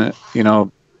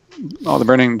all the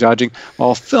burning and dodging.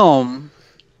 While film,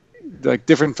 like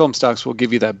different film stocks will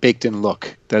give you that baked-in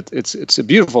look. That it's a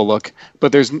beautiful look,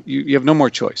 but you have no more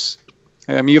choice.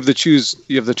 I mean, you have the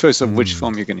choice of which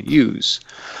film you're going to use.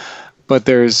 But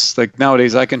there's like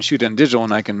nowadays, I can shoot in digital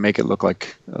and I can make it look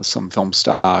like some film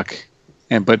stock,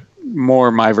 but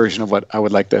more my version of what I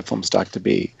would like that film stock to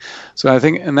be. So I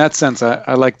think in that sense,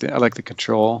 I like the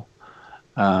control.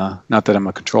 Not that I'm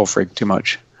a control freak too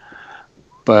much,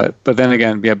 but then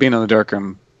again, being in the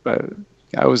darkroom.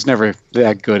 I was never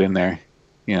that good in there,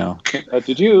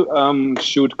 Did you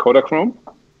shoot Kodachrome,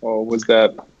 or was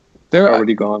that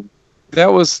already gone?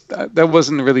 That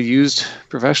wasn't really used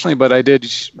professionally, but I did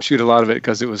shoot a lot of it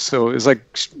because it was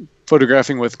like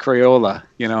photographing with Crayola.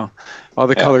 All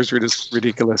the colors were just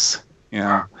ridiculous.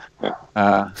 And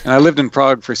I lived in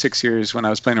Prague for 6 years when I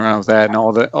was playing around with that, and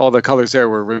all the colors there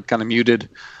were kind of muted,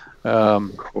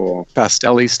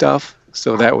 pastel-y stuff.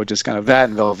 So that would just kind of that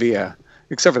and Velvia.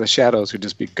 Except for the shadows would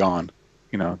just be gone,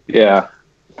 Yeah.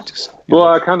 Well,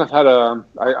 I kind of had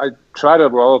I tried a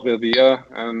roll of Velvia,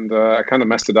 and I kind of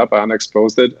messed it up. I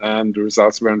unexposed it, and the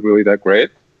results weren't really that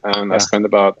great. And I spent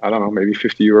about, I don't know, maybe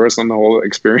 50 euros on the whole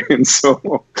experience.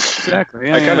 So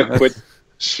exactly, I kind of quit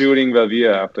shooting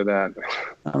Velvia after that.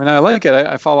 I mean, I like it.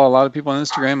 I follow a lot of people on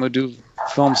Instagram who do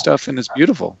film stuff, and it's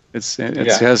beautiful. It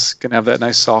can have that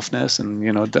nice softness, and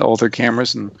the older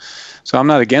cameras, and so I'm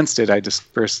not against it. I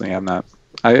just personally am not.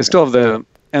 I still have the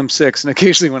M6, and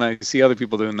occasionally when I see other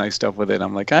people doing nice stuff with it,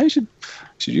 I'm like, I should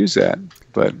use that,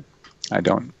 but I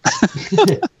don't.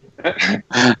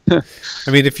 I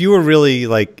mean, if you were really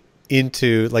like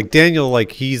into Daniel,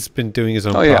 he's been doing his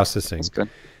own processing. That's good.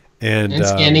 And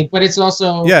scanning, but it's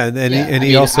also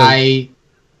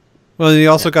he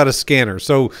also got a scanner.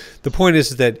 So the point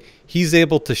is that he's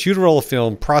able to shoot a roll of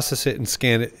film, process it, and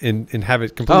scan it, and have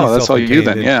it completely. Oh, that's all you do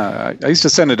then. Yeah, I used to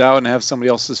send it out and have somebody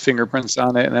else's fingerprints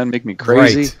on it, and that'd make me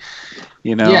crazy. Right.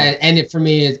 Yeah, and for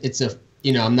me, it's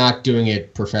I'm not doing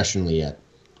it professionally yet.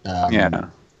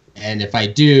 And if I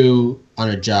do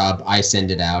on a job, I send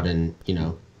it out, and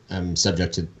I'm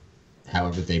subject to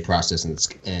however they process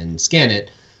and scan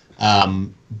it.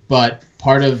 But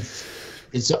part of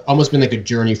it's almost been like a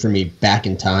journey for me back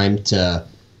in time to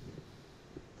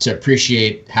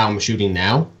appreciate how I'm shooting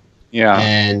now. Yeah.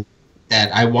 And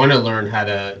that I want to learn how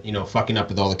to, fucking up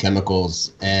with all the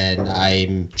chemicals. And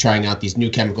I'm trying out these new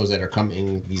chemicals that are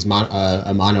coming, these a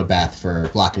monobath for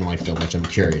black and white film, which I'm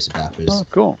curious about. Oh,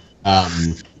 cool.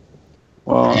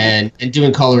 And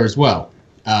doing color as well.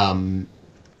 And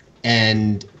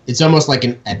it's almost like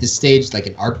at this stage, like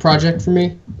an art project for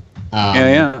me.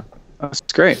 That's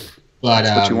great. But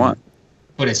that's what you want.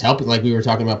 But it's helping, like we were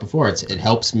talking about before. It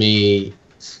helps me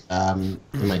in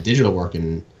my digital work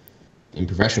and in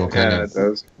professional kind of. Yeah, it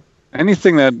does.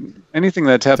 Anything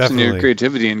that taps into your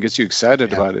creativity and gets you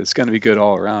excited about it, it's going to be good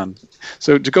all around.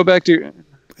 So to go back to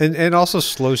and also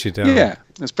slows you down. Yeah,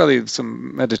 it's probably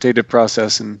some meditative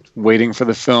process and waiting for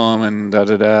the film and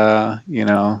Now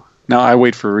I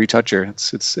wait for a retoucher.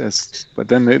 It's but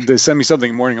then they send me something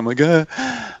in the morning. I'm like,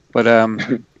 But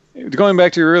going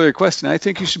back to your earlier question, I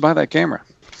think you should buy that camera.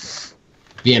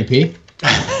 VMP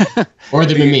or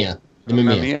the Mamiya. The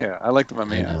Mamiya. I like the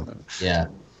Mamiya. Yeah.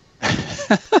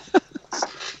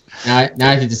 Now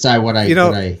I have to decide what I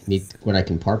need, what I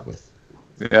can part with.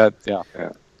 Yeah.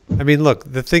 I mean,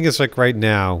 look, the thing is, right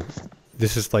now,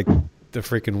 this is like the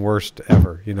freaking worst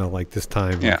ever. Like this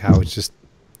time, how it's just,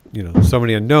 so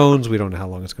many unknowns. We don't know how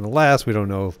long it's going to last. We don't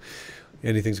know if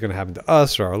anything's going to happen to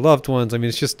us or our loved ones. I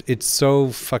mean, it's so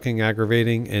fucking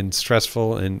aggravating and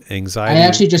stressful and anxiety. I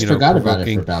actually just forgot about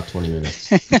it for about 20 minutes.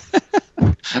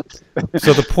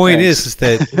 So the point is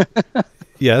that,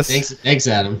 yes. Thanks,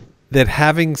 Adam. That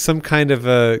having some kind of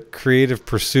a creative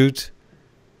pursuit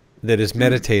that is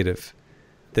meditative,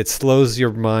 that slows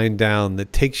your mind down,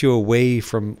 that takes you away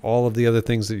from all of the other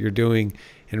things that you're doing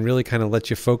and really kind of lets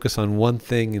you focus on one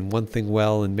thing and one thing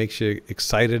well and makes you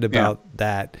excited about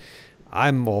that.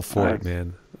 I'm all for it,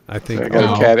 man. I think. I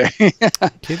got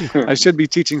a kidding. I should be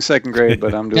teaching second grade,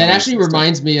 but I'm doing. That actually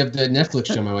reminds me of the Netflix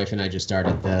show my wife and I just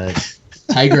started, the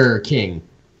Tiger King.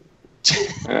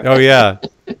 Oh yeah,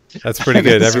 that's pretty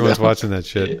good. Everyone's watching that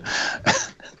shit.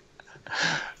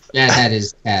 Matt had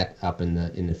his cat up in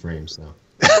the frame, so.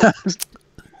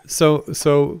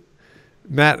 So,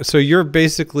 Matt. So you're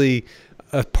basically,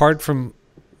 apart from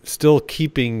still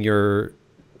keeping your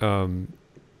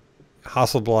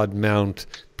Hasselblad mount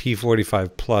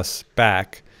P45 Plus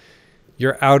back,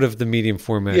 you're out of the medium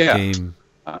format game.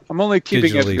 I'm only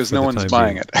keeping it because no one's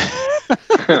buying it.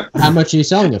 How much are you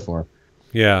selling it for?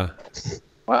 Yeah.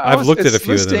 Well, I've looked at a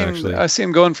few of them, actually. I see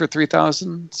them going for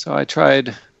 3,000, so I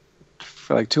tried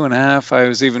for like 2.5. I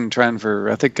was even trying for,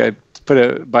 I think I put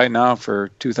it buy now for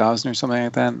 2,000 or something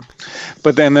like that.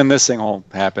 But then this thing will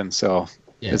happen, so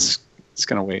it's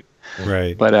gonna wait.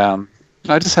 Right. But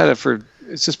I just had it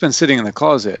it's just been sitting in the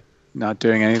closet, not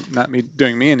doing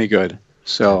me any good.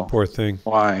 So poor thing.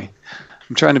 Why?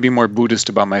 I'm trying to be more Buddhist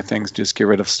about my things. Just get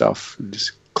rid of stuff.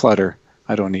 Just clutter.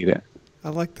 I don't need it. I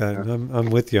like that. I'm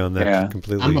with you on that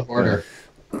completely. I'm a hoarder.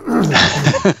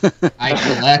 I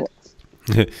collect.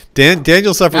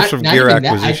 Daniel suffers from gear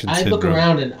acquisition I syndrome. look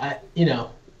around and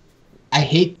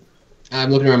I'm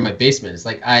looking around my basement. It's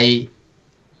like I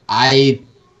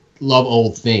love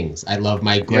old things. I love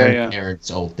my grandparents'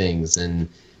 old things, and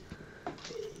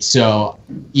so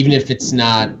even if it's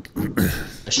not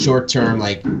a short term,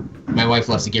 like my wife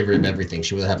loves to get rid of everything.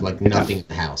 She will have like nothing in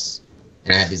the house,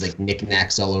 and I have these like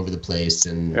knickknacks all over the place.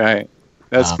 And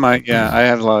that's I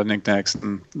have a lot of knickknacks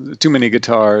and too many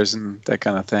guitars and that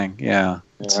kind of thing. Yeah,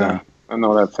 I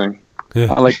know that thing.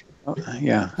 I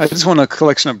Yeah, I just want a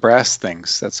collection of brass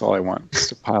things. That's all I want.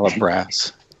 Just a pile of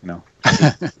brass. Well,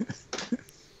 this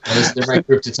is the right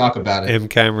group to talk about it. M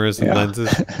cameras and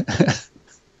lenses.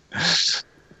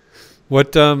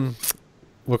 What kind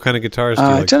of guitars do you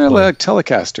like? Generally like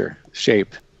Telecaster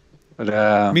shape.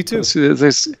 But me too.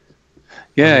 There's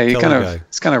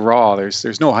it's kind of raw.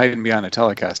 There's no hiding behind a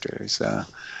Telecaster.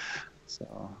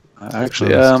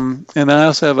 Actually, and I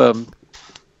also have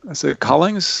it's a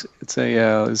Collings. It's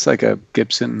like a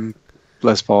Gibson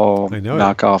Les Paul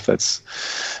knockoff. That's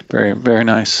very, very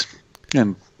nice.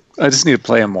 And I just need to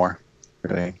play them more.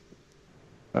 Really,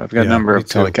 I've got a number of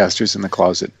Telecasters in the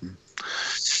closet.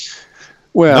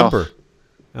 Well, number.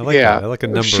 I like that. I like a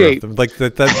number shape. of them. Like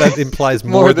that implies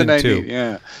more than two. Need,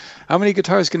 yeah. How many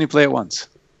guitars can you play at once?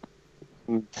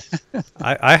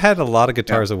 I had a lot of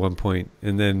guitars at one point,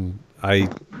 and then I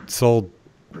sold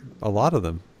a lot of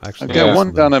them. Actually, I've got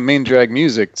one down at Main Drag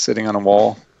Music sitting on a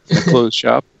wall in a closed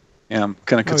shop. Yeah, I'm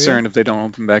kind of concerned if they don't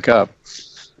open back up.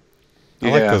 I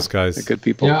like those guys. They're good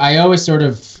people. I always sort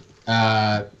of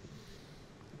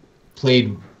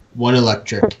played one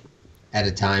electric at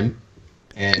a time,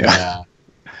 and well,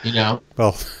 no,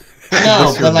 but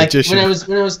like when I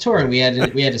was touring, we had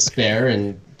a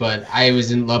spare, but I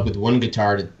was in love with one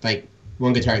guitar.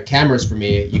 One guitar cameras for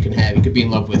me, you could be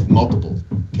in love with multiple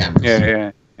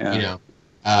cameras. Yeah.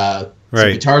 So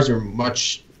guitars were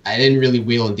much. I didn't really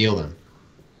wheel and deal them.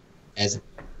 As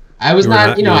I was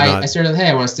not. I started. Hey,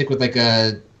 I want to stick with like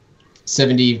a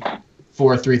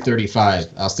 74 335.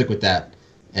 I'll stick with that.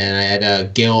 And I had a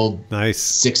Guild,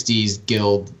 60s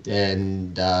Guild,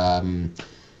 and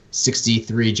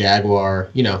 63 Jaguar.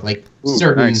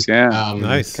 Certain. Nice, yeah.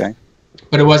 Nice. Okay.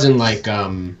 But it wasn't like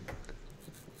the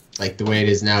way it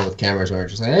is now with cameras, where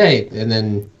it's just like, hey, and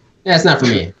then it's not for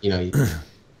me. You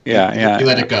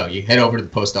let it go. You head over to the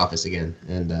post office again,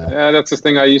 and that's the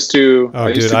thing. I used to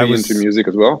be into music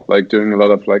as well, like doing a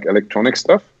lot of like electronic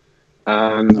stuff.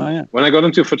 And when I got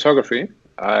into photography,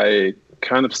 I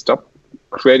kind of stopped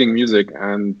creating music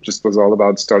and just was all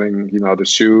about starting, to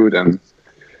shoot. And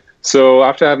so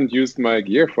after I haven't used my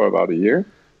gear for about a year,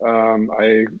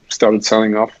 I started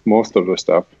selling off most of the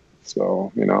stuff.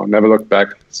 So, never looked back.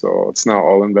 So it's now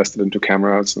all invested into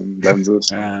cameras and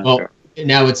lenses. Now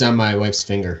it's on my wife's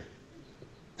finger.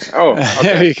 Oh,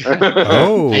 okay.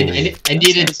 Oh. I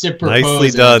needed to propose.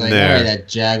 Nicely done there. All right, that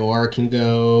Jaguar can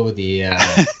go. The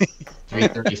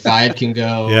 335 can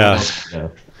go. Yeah.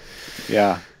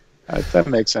 Yeah. That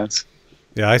makes sense.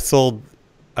 Yeah, I sold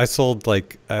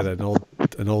like I had an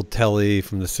old Telly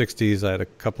from the 60s. I had a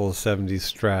couple of 70s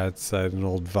Strats. I had an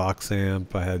old Vox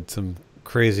amp. I had some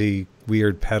crazy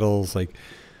weird pedals, like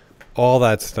all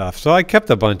that stuff. So I kept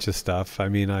a bunch of stuff. I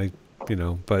mean,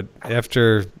 but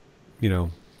after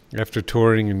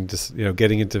touring and just,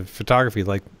 getting into photography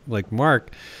like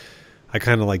Marc, I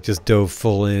kind of like just dove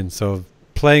full in. So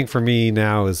playing for me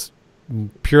now is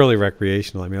purely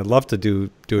recreational. I mean, I'd love to do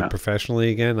it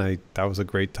professionally again. That was a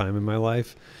great time in my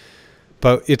life.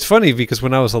 But it's funny because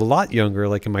when I was a lot younger,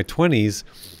 like in my 20s,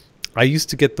 I used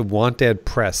to get the Want Ad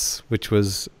Press, which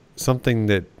was something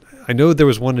that I know there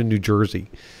was one in New Jersey,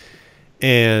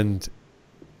 and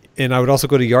I would also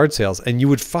go to yard sales, and you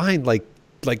would find like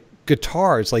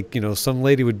guitars, like some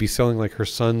lady would be selling like her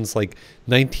son's like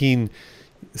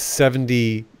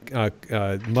 1970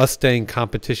 Mustang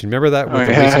Competition. Remember that with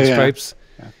the racing stripes?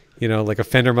 Yeah. Like a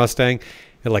Fender Mustang,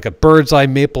 and like a bird's eye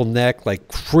maple neck, like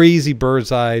crazy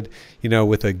bird's eyed,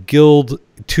 with a Guild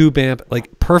tube amp,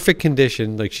 like perfect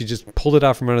condition. Like she just pulled it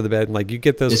out from under the bed, and like you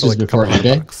get those this for like a couple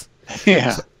 $100.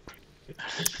 Yeah.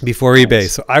 Before eBay.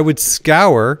 So I would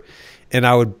scour and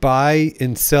I would buy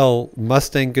and sell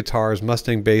Mustang guitars,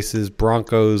 Mustang basses,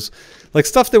 Broncos, like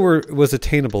stuff that was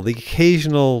attainable. The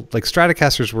occasional, like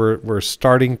Stratocasters were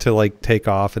starting to like take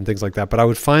off and things like that. But I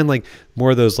would find like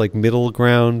more of those like middle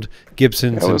ground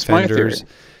Gibsons and Fenders.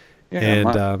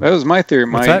 That was my theory.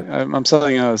 I'm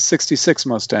selling a 66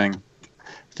 Mustang,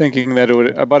 thinking that it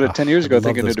would, I bought it 10 years ago,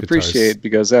 thinking it would appreciate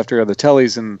because after the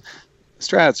Tellys and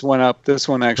Strats went up, this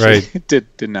one actually did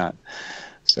not.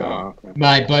 So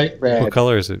my buddy, what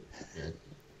color is it?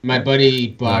 My buddy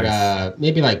bought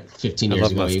maybe like 15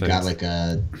 years ago. You got like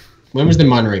when was the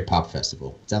Monterey Pop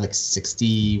Festival? Is that like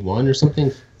 61 or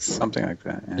something? Something like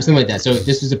that. Yeah. Or something like that. So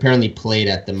this was apparently played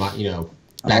at the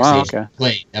backstage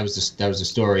played. That was the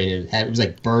story, and it was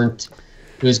like burnt.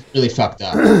 It was really fucked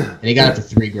up, and he got it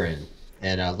for $3,000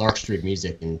 at Lark Street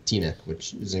Music in Teaneck,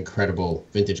 which is an incredible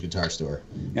vintage guitar store.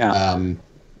 Yeah.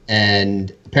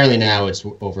 And apparently now it's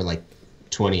over like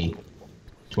 20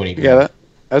 grand. Yeah,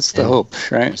 that's the hope,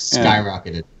 right?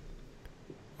 Skyrocketed.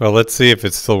 Well, let's see if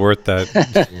it's still worth that.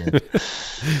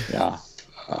 Yeah.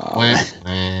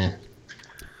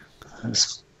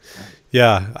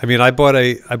 Yeah, I mean, I bought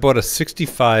a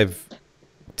 65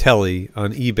 Telly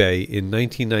on eBay in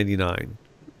 1999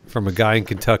 from a guy in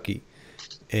Kentucky,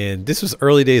 and this was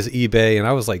early days of eBay, and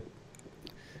I was like,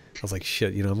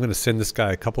 shit, I'm going to send this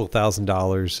guy a couple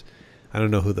 $1,000s. I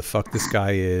don't know who the fuck this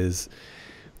guy is.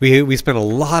 We spent a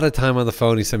lot of time on the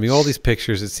phone. He sent me all these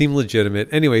pictures. It seemed legitimate.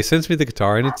 Anyway, he sends me the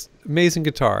guitar, and it's an amazing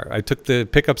guitar. I took the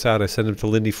pickups out. I sent them to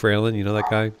Lindy Fralin. You know that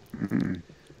guy? Mm-hmm.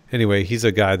 Anyway, he's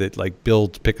a guy that like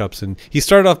builds pickups, and he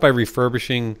started off by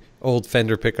refurbishing old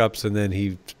Fender pickups, and then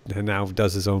he now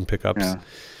does his own pickups. Yeah.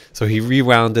 So he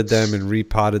rewounded them and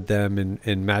repotted them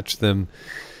and matched them.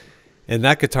 And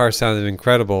that guitar sounded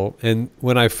incredible. And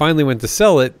when I finally went to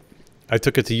sell it, I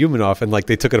took it to Umanoff, and like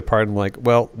they took it apart, and I'm like,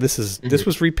 well, this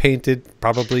was repainted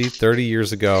probably 30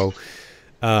 years ago.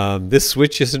 This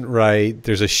switch isn't right.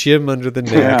 There's a shim under the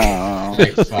neck.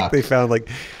 Yeah. They found like.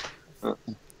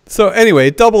 So anyway,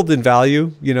 it doubled in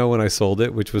value, when I sold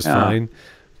it, which was fine,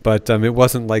 but it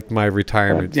wasn't like my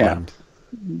retirement fund.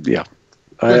 Yeah,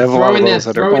 I have a lot of those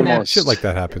that are almost shit like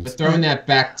that happens. But throwing that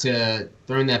back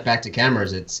to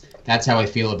cameras, that's how I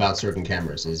feel about certain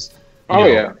cameras.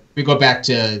 We go back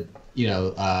to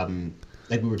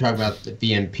like we were talking about the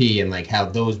VMP and like how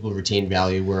those will retain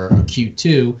value, where a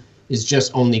Q2 is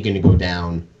just only going to go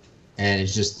down, and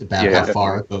it's just about how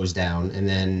far it goes down, and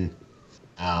then.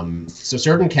 So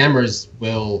certain cameras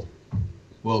will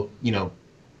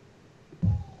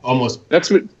almost be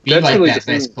like really that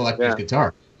nice collector's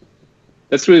guitar.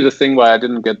 That's really the thing why I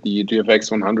didn't get the GFX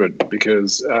 100,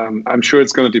 because I'm sure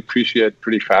it's going to depreciate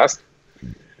pretty fast.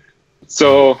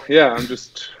 So yeah, I'm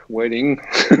just waiting,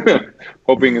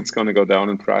 hoping it's going to go down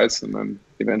in price, and then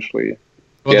eventually.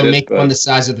 Well, they'll make one the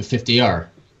size of the 50R.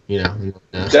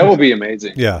 That will be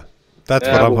amazing. Yeah, that's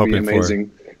what I'm hoping for.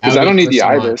 Because I don't need the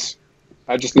IBIS.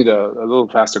 I just need a little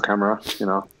faster camera,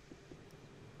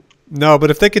 No,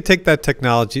 but if they could take that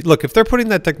technology, look, if they're putting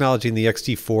that technology in the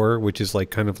XT4, which is like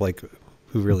kind of like,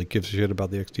 who really gives a shit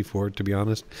about the XT4, to be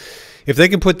honest? If they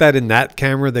can put that in that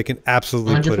camera, they can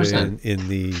absolutely 100%. Put it in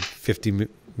the 50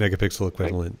 megapixel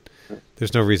equivalent.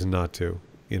 There's no reason not to,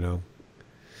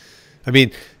 I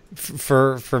mean,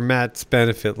 for Matt's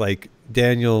benefit, like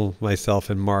Daniel, myself,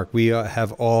 and Mark, we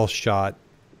have all shot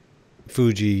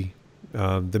Fuji.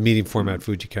 The medium format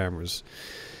Fuji cameras.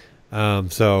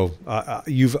 So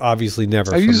you've obviously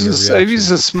never. I've used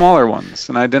the smaller ones,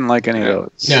 and I didn't like any of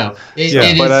those. No,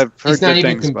 but I've heard it's not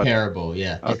even comparable.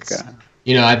 Yeah. Okay.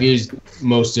 I've used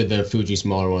most of the Fuji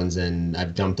smaller ones, and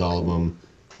I've dumped all of them.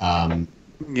 But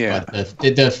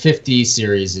the 50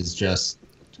 series is just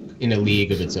in a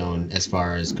league of its own as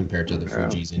far as compared to other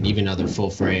Fujis and even other full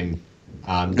frame.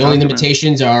 The only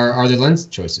limitations are the lens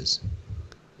choices.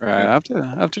 Right, I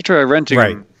have to try renting.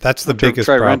 Right, that's the biggest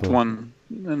problem. Rent one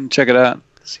and check it out.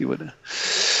 See when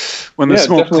the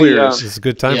smoke clears. It's a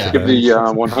good time to give the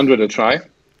 100 a try.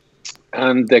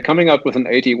 And they're coming out with an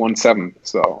 80-17,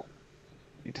 so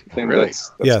I think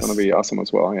that's going to be awesome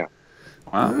as well. Yeah.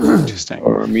 Wow, interesting.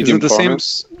 Or medium. Is it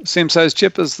the same size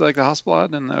chip as like the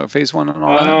Hasselblad and the Phase 1 and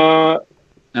all that?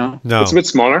 No, it's a bit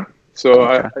smaller.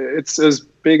 So it's as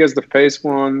big as the Phase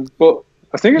 1. Well.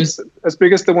 I think it's as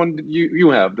big as the one that you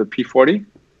have, the P40,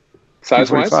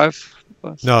 size-wise.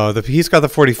 P45? No, he's got the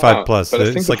 45 plus. But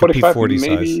it's like a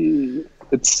P40 size.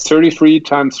 It's 33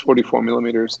 times 44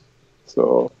 millimeters.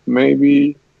 So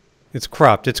maybe it's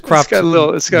cropped. It's got a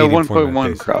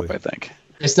 1.1 crop, I think.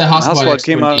 It's the Hasselblad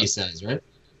came out size, right?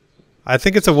 I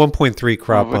think it's a 1.3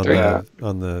 crop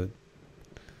on the.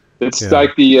 It's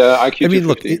like the IQ. I mean,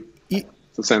 look, it's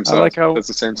the same size. I like how it's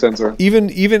the same sensor.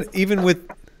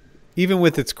 Even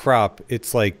with its crop,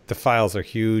 it's like the files are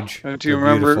huge. Do you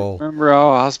remember how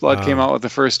Hasselblad came out with the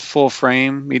first full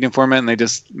frame medium format, and they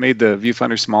just made the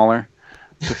viewfinder smaller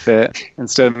to fit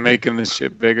instead of making the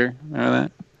chip bigger?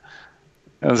 Remember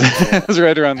that? That was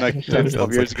right around like 10,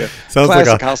 12 years ago. Sounds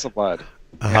Classic like Hasselblad.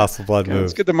 A Hasselblad move.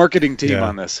 Let's get the marketing team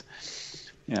on this.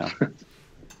 Yeah.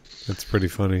 That's pretty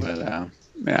funny. But,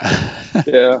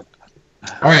 yeah.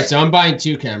 All right, so I'm buying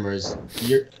 2 cameras.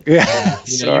 What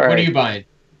are you buying?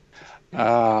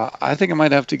 I think I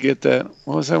might have to get that.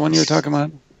 What was that one you were talking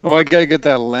about? Oh, I gotta get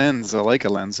that lens, a Leica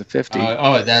lens, a 50.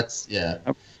 That's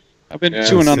I've been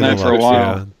chewing on that for a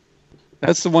while. Yeah.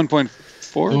 That's the 1.4.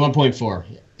 The 1.4,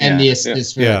 and the is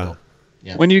spherical.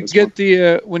 Yeah. When you get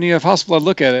when you have Hasselblad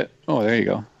look at it, there you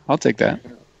go. I'll take that.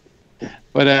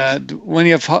 But when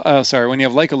you have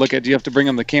Leica look at it, do you have to bring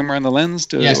them the camera and the lens?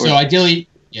 So ideally,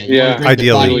 you want to bring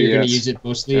the body you're going to use it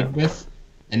mostly with,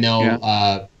 and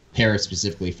they'll pair it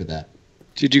specifically for that.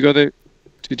 Did you go there?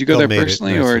 Did you go there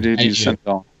personally, or did you send it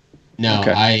all? No,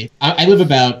 okay. I live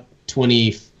about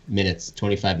 20 minutes,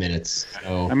 25 minutes.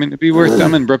 So, I mean, it'd be worth.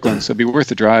 I'm in Brooklyn, so it'd be worth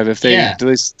the drive. If they Yeah. do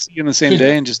they see you on the same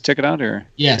day and just check it out, or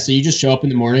yeah, so you just show up in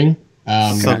the morning.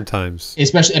 Sometimes.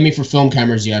 Especially, I mean, for film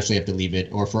cameras, you actually have to leave it,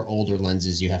 or for older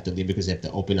lenses, you have to leave it because they have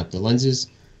to open up the lenses.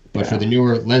 But for the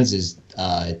newer lenses,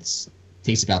 it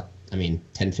takes about, 10,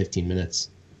 15 minutes.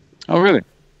 Oh, really?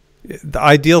 The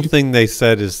ideal thing they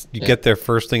said is you get there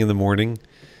first thing in the morning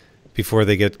before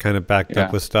they get kind of backed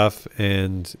up with stuff,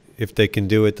 and if they can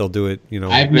do it, they'll do it.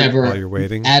 I've never. While you're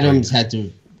waiting. Adams had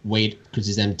to wait because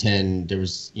his M10 there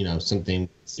was something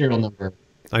serial number.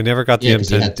 I never got the Yeah, because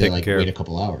M10 you had to take care. wait a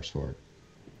couple hours for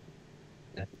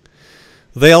it.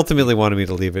 They ultimately wanted me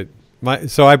to leave it.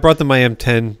 So I brought them my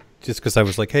M10 just because I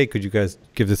was like, hey, could you guys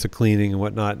give this a cleaning and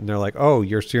whatnot? And they're like, oh,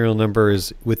 your serial number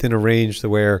is within a range to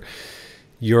where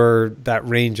that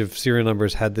range of serial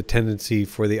numbers had the tendency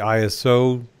for the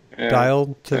ISO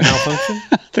dial to malfunction.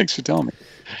 Thanks for telling me.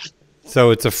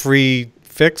 So it's a free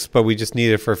fix, but we just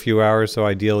need it for a few hours. So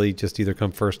ideally, just either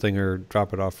come first thing or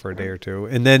drop it off for a day or two.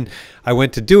 And then I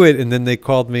went to do it, and then they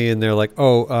called me, and they're like,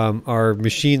 oh, our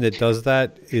machine that does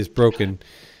that is broken,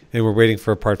 and we're waiting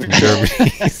for a part from Germany.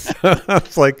 So I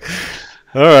was like,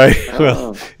 all right,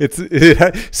 well,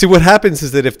 see what happens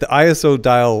is that if the ISO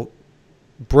dial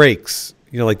breaks,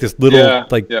 like this little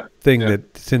thing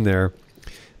that's in there,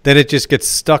 then it just gets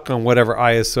stuck on whatever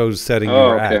ISO setting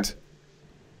you're at.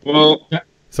 Well,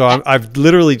 so I've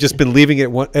literally just been leaving it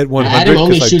at 100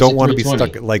 because I don't want to be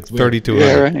stuck at like 32.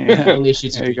 Yeah, right. Only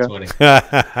shoots at 320.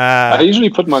 I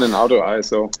usually put mine in auto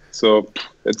ISO, so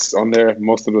it's on there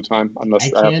most of the time,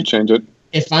 unless I have to change it.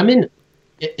 If I'm in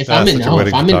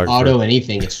auto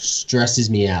anything, it stresses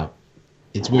me out.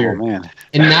 It's weird, man.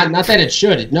 And not that it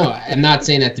should. No, I'm not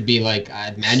saying that to be like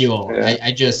manual. Yeah.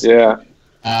 I just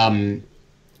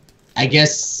I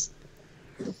guess.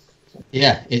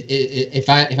 Yeah, if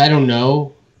I don't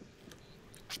know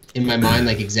in my mind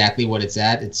like exactly what it's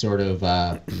at, it sort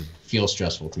of feels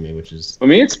stressful to me, which is. For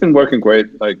me, it's been working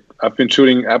great. Like I've been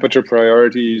shooting aperture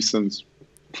priority since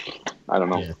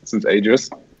since ages.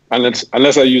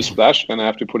 Unless I use flash, then I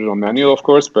have to put it on manual, of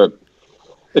course. But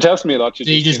it helps me a lot. So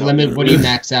you just limit. What do you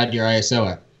max out your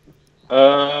ISO at?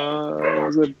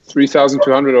 Was it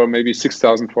 3,200 or maybe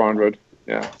 6,400?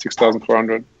 Yeah,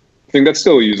 6,400. I think that's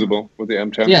still usable with the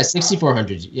M10. Yeah,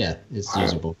 6,400. Yeah, it's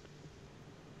usable.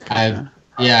 I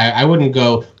wouldn't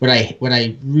go. What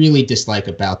I really dislike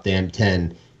about the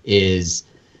M10 is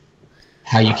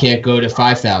how you can't go to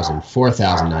 5,000,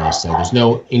 4,000 ISO. There's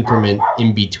no increment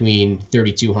in between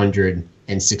 3,200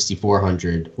 and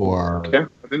 6,400 or. Okay, I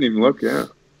didn't even look. Yeah.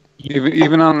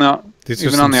 Even on the. These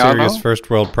are some serious first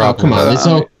world problems. Oh,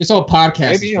 come on, this whole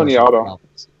podcast. Maybe on the auto.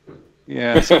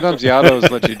 Yeah, sometimes the autos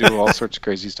let you do all sorts of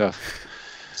crazy stuff.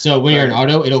 So when you're in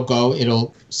auto,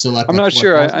 it'll select. I'm not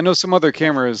sure. I know some other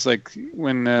cameras, like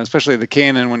when, especially the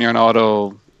Canon, when you're in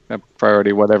auto,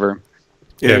 priority, whatever.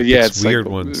 Yeah, it's weird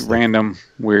like ones. Random,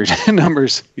 weird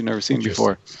numbers you've never seen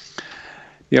before.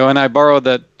 And I borrowed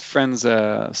that friend's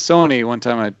Sony one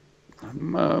time,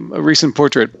 a recent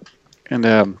portrait, and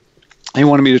he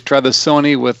wanted me to try the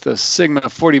Sony with the Sigma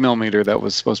 40 millimeter that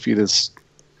was supposed to be this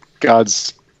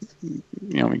God's.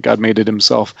 God made it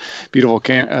himself, beautiful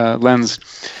lens,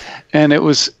 and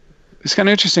it's kind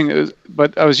of interesting.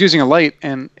 But I was using a light,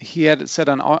 and he had it set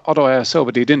on auto ISO,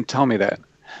 but he didn't tell me that.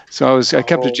 So I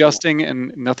kept adjusting,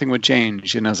 and nothing would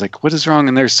change. And I was like, "What is wrong?"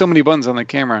 And there's so many buttons on the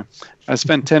camera. I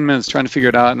spent 10 minutes trying to figure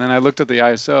it out, and then I looked at the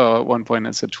ISO at one point,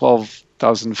 and it said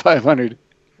 12,500.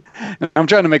 I'm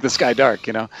trying to make the sky dark,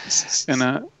 and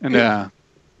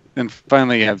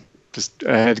finally I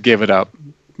had to give it up.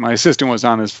 My assistant was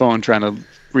on his phone trying to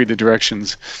read the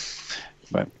directions,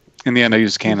 but in the end, I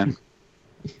used Canon.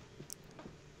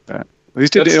 But at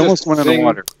least it almost went in the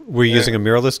water. Were you using a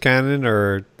mirrorless Canon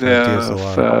or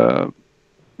DSLR?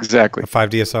 Exactly. A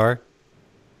 5DSR?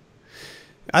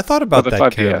 I thought about that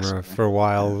 5DS. camera for a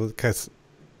while because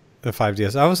the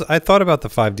 5DS. I thought about the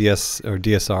 5DS or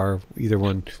DSR, either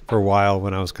one, for a while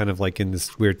when I was kind of like in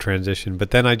this weird transition. But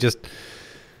then I just,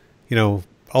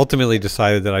 ultimately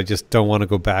decided that I just don't want to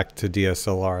go back to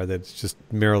DSLR. That's just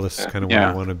mirrorless kind of where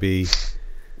I want to be.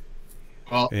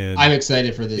 Well, I'm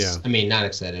excited for this. Yeah. I mean, not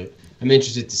excited. I'm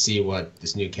interested to see what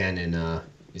this new Canon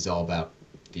is all about.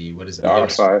 What is it? The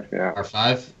R5, yeah.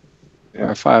 R5? Yeah.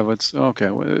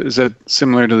 R5, is it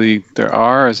similar to their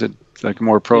R, or is it like a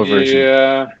more pro version?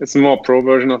 Yeah, it's a more pro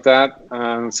version of that.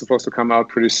 It's supposed to come out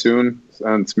pretty soon,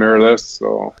 and it's mirrorless,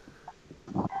 so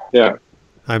yeah.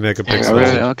 High megapixels. Oh,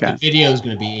 really? Okay. The video is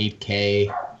going to be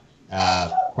 8K,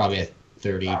 probably at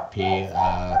 30p.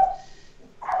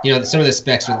 Some of the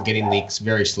specs are getting leaked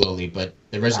very slowly, but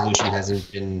the resolution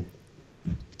hasn't been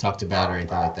talked about or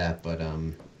anything like that. But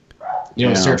you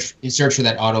know, search for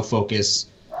that autofocus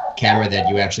camera that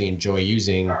you actually enjoy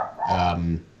using.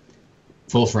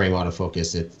 Full frame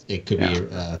autofocus. It could be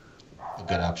a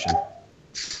good option.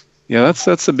 Yeah,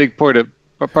 that's a big part of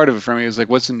it for me is like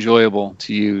what's enjoyable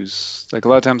to use. Like a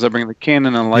lot of times I bring the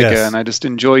Canon and Leica, and I just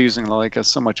enjoy using the Leica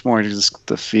so much more, just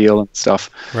the feel and stuff.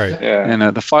 Right. Yeah.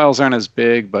 And the files aren't as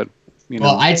big, but you know.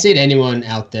 Well, I'd say to anyone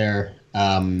out there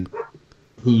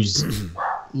who's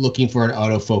looking for an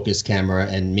autofocus camera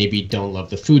and maybe don't love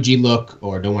the Fuji look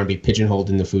or don't want to be pigeonholed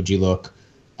in the Fuji look,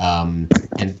 and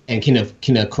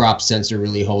can a crop sensor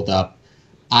really hold up?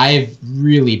 I've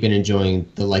really been enjoying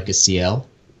the Leica CL.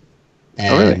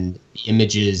 And the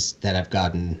images that I've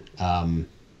gotten,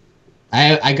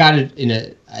 I got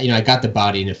it I got the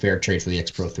body in a fair trade for the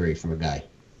X Pro 3 from a guy.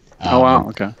 Oh wow,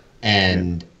 okay.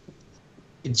 And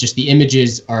it's just the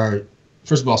images are,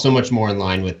 first of all, so much more in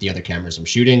line with the other cameras I'm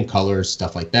shooting, colors,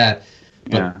 stuff like that.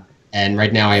 But, and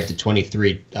right now I have the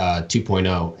 23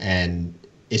 2.0, and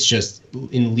it's just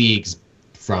in leagues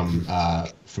from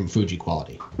Fuji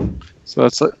quality. So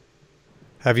that's like.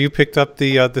 Have you picked up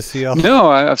the CL?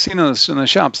 No, I've seen those in the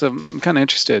shops. I'm kind of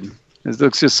interested. It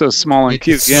looks just so small and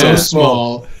cute. So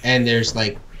small, and there's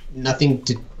like nothing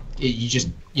to. You just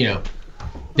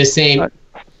the same.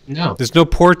 No, there's no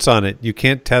ports on it. You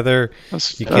can't tether.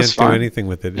 You can't do anything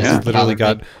with it. It's literally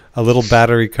got a little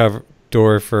battery cover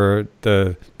door for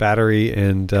the battery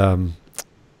and.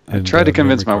 I tried to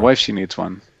convince my wife she needs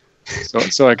one,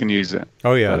 so I can use it.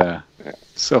 Oh yeah. But,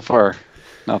 so far,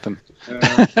 nothing.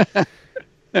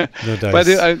 No dice. But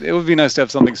it would be nice to have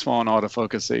something small in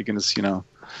autofocus that you can just,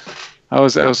 I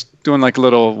was doing like a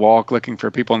little walk looking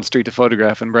for people on the street to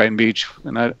photograph in Brighton Beach,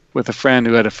 and with a friend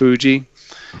who had a Fuji,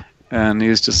 and he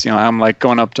was just, I'm like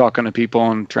going up talking to people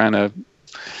and trying to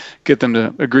get them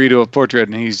to agree to a portrait,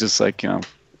 and he's just like,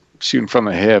 shooting from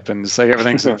the hip, and it's like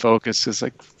everything's in focus. It's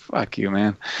like, fuck you,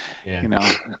 man. Yeah.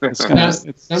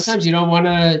 Sometimes you don't want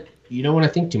to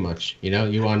think too much.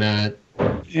 You want to.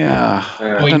 Yeah,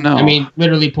 I don't know. I mean,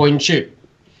 literally point and shoot.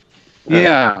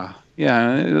 Yeah,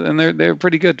 and they're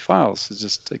pretty good files. It's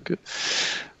just like,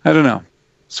 I don't know.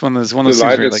 It's one of those things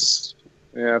where like,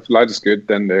 if the light is good,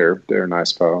 then they're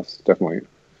nice files, definitely.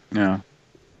 Yeah.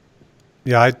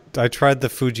 Yeah, I tried the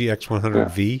Fuji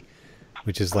X100V,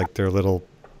 which is like the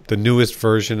newest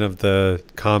version of the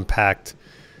compact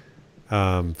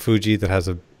Fuji that has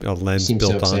a lens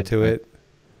built onto it.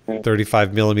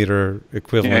 35 millimeter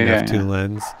equivalent f2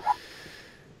 lens,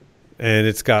 and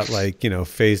it's got like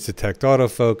phase detect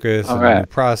autofocus and a new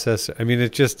processor. I mean,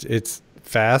 it's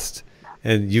fast,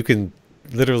 and you can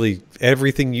literally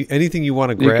anything you want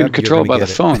to grab. You can control by the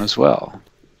phone as well,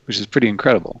 which is pretty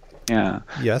incredible. Yeah.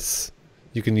 Yes,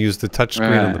 you can use the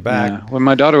touchscreen on the back. Yeah. When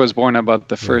my daughter was born, I bought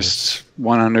the first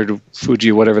 100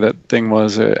 Fuji, whatever that thing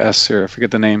was, S, or I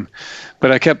forget the name, but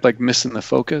I kept like missing the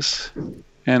focus,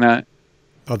 and that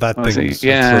thing.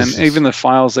 And even the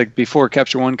files, like before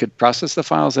Capture One could process the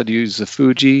files, I'd use the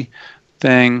Fuji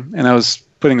thing, and I was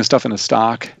putting the stuff in the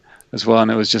stock as well,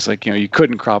 and it was just like you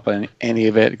couldn't crop any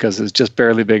of it because it was just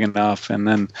barely big enough, and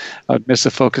then I would miss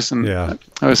the focus, and I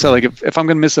always said like if I'm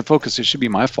going to miss the focus, it should be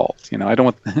my fault. I don't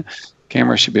want the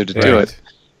camera should be able to do it,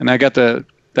 and I got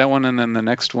that one, and then the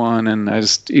next one, and I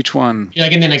just each one. Yeah,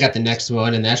 and then I got the next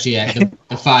one, and actually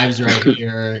the five's right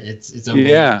here. It's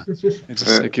yeah. It's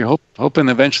just like you're hoping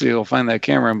eventually you'll find that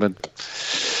camera, but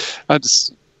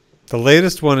the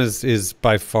latest one is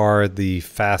by far the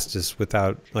fastest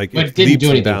without like it leaps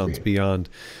and bounds beyond.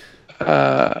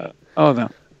 No.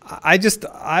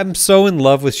 I'm so in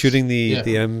love with shooting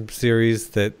the M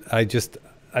series that I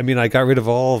got rid of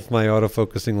all of my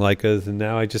autofocusing Leicas, and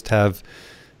now I just have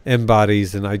M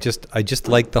bodies, and I just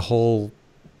like the whole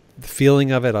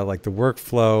feeling of it. I like the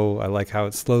workflow. I like how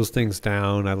it slows things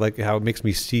down. I like how it makes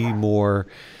me see more.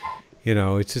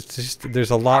 It's just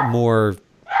there's a lot more,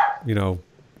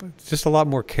 it's just a lot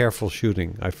more careful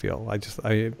shooting. I feel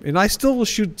I still will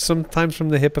shoot sometimes from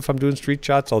the hip if I'm doing street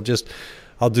shots. I'll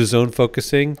do zone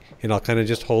focusing, and I'll kind of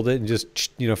just hold it and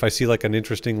just if I see like an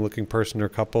interesting looking person or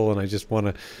couple, and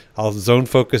I'll zone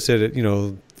focus it at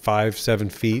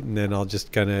 5-7 feet, and then I'll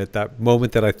just kind of at that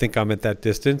moment that I think I'm at that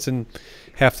distance, and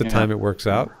half the time it works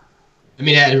out. I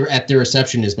mean, at the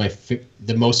reception is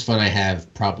the most fun I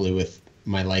have probably with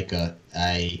my Leica.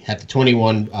 I had the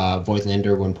 21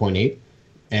 Voigtlander 1.8,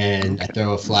 and I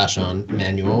throw a flash on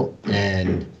manual,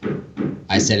 and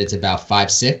I said it's about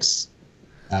 5.6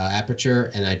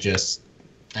 aperture, and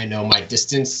I know my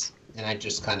distance, and I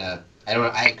just kind of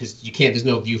because you can't. There's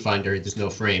no viewfinder. There's no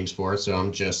frames for it, so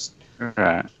I'm just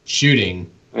shooting.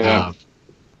 I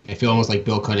feel almost like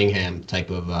Bill Cunningham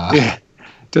type of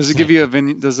Does it give you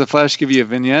does the flash give you a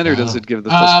vignette, or does it give the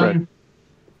full spread?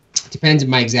 Depends on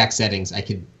my exact settings. I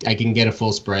can get a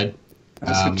full spread.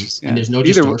 And there's no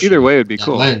distortion. Either way would be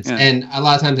cool. Lens. Yeah. And a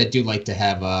lot of times I do like to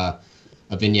have a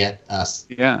vignette. A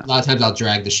lot of times I'll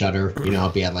drag the shutter. I'll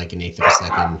be at like an eighth of a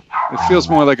second. It feels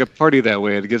more like a party that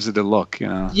way. It gives it a look.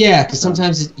 Yeah, because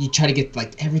sometimes you try to get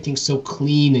like everything so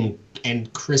clean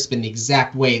and crisp in the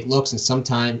exact way it looks, and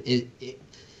sometimes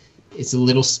it's a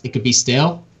little. It could be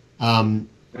stale.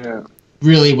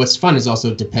 Really, what's fun is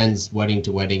also depends wedding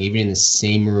to wedding. Even in the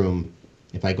same room,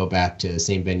 if I go back to the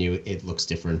same venue, it looks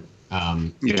different.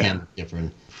 It can look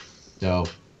different. So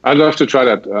I'd love to try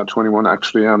that 21.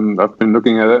 Actually, I've been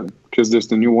looking at it because there's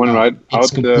the new one out, the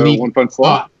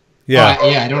 1.4.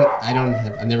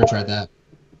 I've never tried that.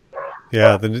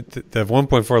 Yeah, the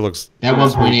 1.4 looks. That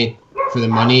 1.8 for the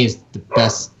money is the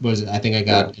best. I think I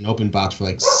got an open box for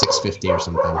like $650 or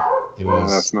something. It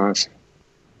was. That's nice.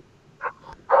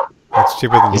 It's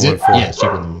cheaper than the 1.4. Yeah, it's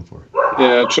cheaper than the 1.4.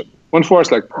 Yeah, 1.4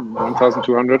 is like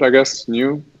 1,200, I guess,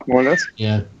 new, more or less.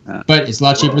 Yeah, but it's a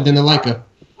lot cheaper than the Leica.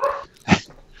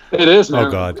 It is, man.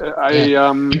 Oh God.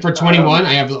 And for 21,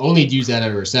 I have only used that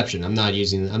at a reception. I'm not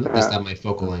using. That's not my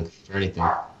focal length for anything.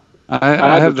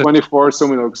 I have the 24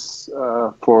 Summilux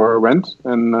for rent,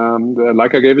 and the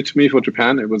Leica gave it to me for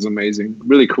Japan. It was amazing,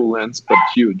 really cool lens, but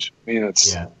huge. I mean,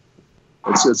 it's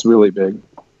really big.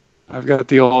 I've got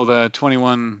the old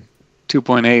 21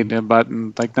 2.8 about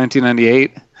in like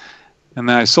 1998, and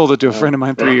then I sold it to a friend of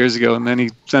mine 3 years ago, and then he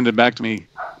sent it back to me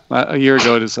a year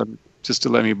ago just to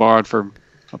let me borrow it for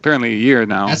apparently a year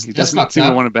now. He doesn't seem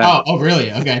to want it back. Oh, really?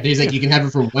 Okay. He's like, you can have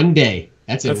it for 1 day.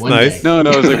 That's it. One nice. day. No,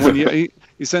 it was like when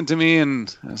he sent to me,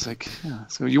 and I was like,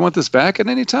 so you want this back at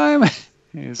any time?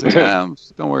 He's like,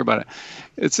 don't worry about it.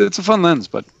 It's a fun lens,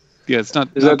 but yeah, it's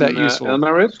not that useful.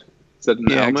 Elmerit? Is that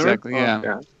Elmerit? Exactly.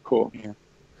 Yeah. Cool. Yeah.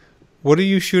 What are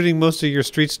you shooting most of your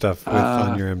street stuff with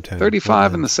on your M10?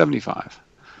 35 and the 75.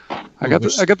 I got the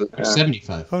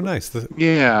 75. Oh, nice. the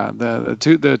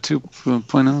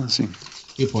 2.0. Let's see.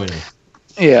 2.0.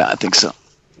 Yeah, I think so.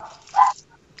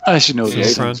 I should know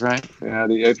these Summicron. things, right? Yeah,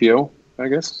 the APO, I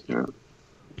guess.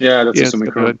 Yeah, that's a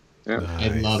Summicron. Yeah.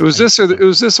 Nice. It was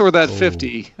this or that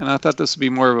 50, and I thought this would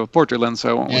be more of a portrait lens, so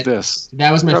I went with this.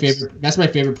 That was my favorite. That's my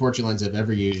favorite portrait lens I've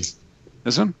ever used.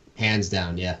 This one? Hands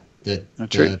down, yeah. Trade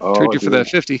you for that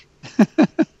 50.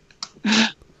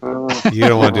 You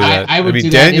don't want to do that. I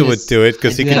mean, Daniel would do it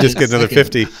because he could just get another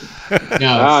 50.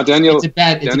 No, Daniel. It's a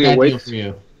bad deal for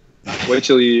you. Wait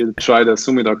till you try the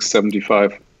Summilux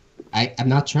 75. I'm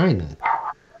not trying that.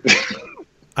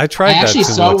 I tried that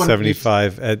Summilux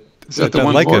 75 at that the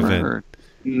Leica event.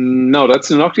 No,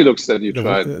 that's an Octilux that you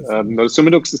tried. No,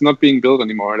 Summilux is not being built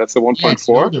anymore. That's a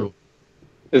 1.4.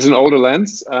 It's an older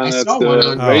lens, and it's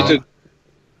rated.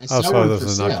 Oh, sorry, that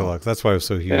was an Octilux. That's why it was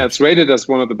so huge. Yeah, it's rated as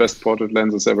one of the best portrait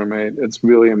lenses ever made. It's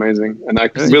really amazing, and I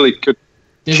really could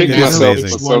kick myself for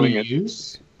selling it.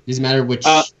 Does it matter which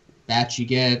batch you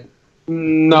get?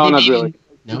 No, not really.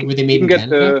 No, were they made in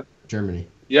Canada? Germany.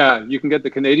 Yeah, you can get the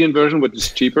Canadian version, which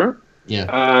is cheaper. Yeah.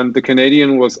 And the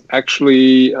Canadian was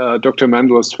actually Dr.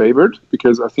 Mandler's favorite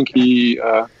because I think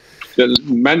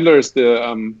Mandler is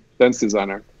the lens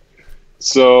designer.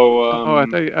 So.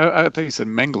 I thought you said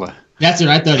Mengele. That's what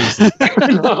I thought he said.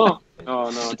 No,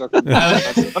 Dr.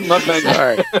 I'm not Mengele.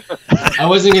 All right. I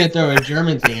wasn't going to throw a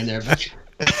German thing in there, but.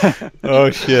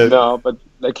 Oh shit! No, but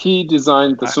like he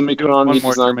designed the Summicron. He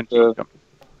designed the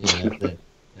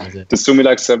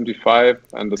Summilux 75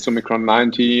 and the Summicron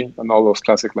 90 and all those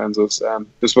classic lenses, and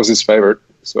this was his favorite.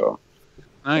 So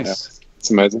nice. Yeah, it's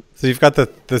amazing. So you've got the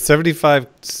 75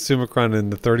 Summicron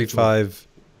and the 35.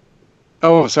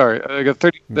 Oh, sorry. I got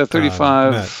the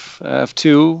 35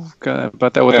 f2.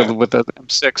 But that with the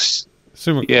M6.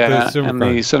 And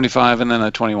the 75, and then a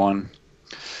 21.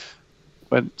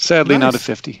 But sadly, not a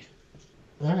 50.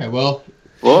 All right. Well,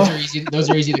 those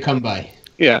are easy to come by.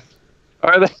 Yeah.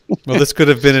 Are they? Well, this could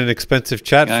have been an expensive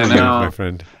chat for you, my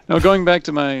friend. No, going back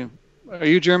to my... Are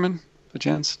you German, by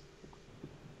chance?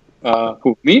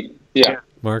 Who, me? Yeah.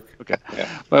 Mark? Okay. Yeah.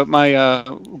 But my...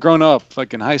 growing up,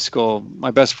 like in high school,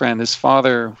 my best friend, his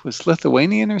father was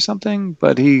Lithuanian or something,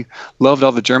 but he loved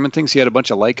all the German things. He had a bunch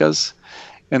of Leicas.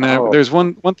 And there's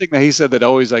one thing that he said that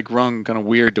always like rung kind of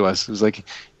weird to us. It was like,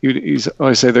 he's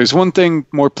always say, there's one thing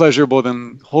more pleasurable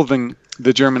than holding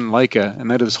the German Leica,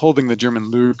 and that is holding the German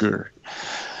Luger.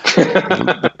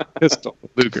 Pistol,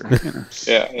 Luger. You know.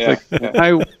 Yeah.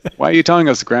 Why are you telling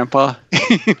us, Grandpa?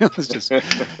 It's just.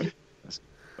 And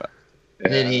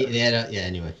then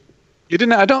anyway. You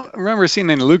didn't. I don't remember seeing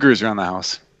any Lugers around the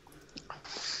house.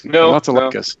 No, lots of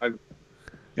Leicas.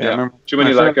 I remember too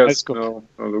many my friend in high Leicas, school.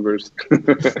 no Lugers.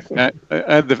 I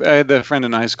had the friend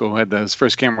in high school who had his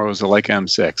first camera was a Leica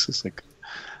M6. It's like,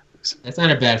 That's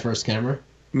not a bad first camera.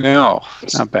 no,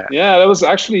 not bad. Yeah, that was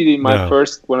actually my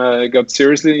first, when I got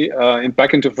seriously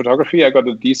back into photography, I got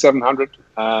a D700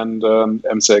 and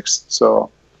M6.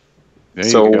 So There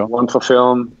you go. one for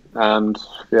film, and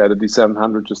the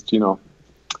D700 just,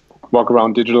 walk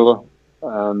around digital.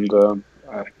 And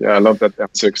I love that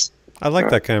M6. I like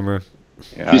that camera.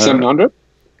 Yeah, D700?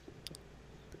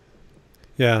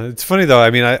 Yeah, it's funny though. I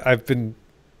mean, I've been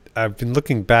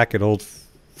looking back at old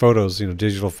photos,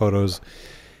 digital photos,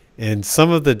 and some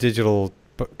of the digital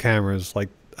cameras, like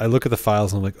I look at the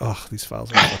files and I'm like, oh, these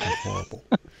files are fucking horrible.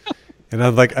 And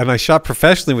I'm like, and I shot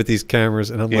professionally with these cameras,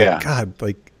 and I'm like, God,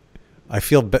 like I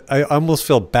almost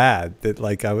feel bad that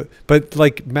like but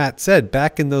like Matt said,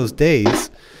 back in those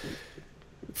days,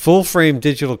 full frame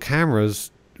digital cameras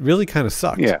really kind of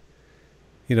sucked. Yeah.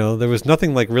 There was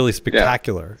nothing like really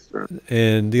spectacular,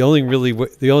 and the only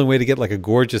way to get like a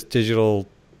gorgeous digital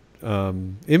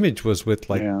image was with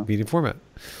like medium format.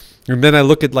 And then I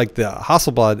look at like the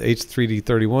Hasselblad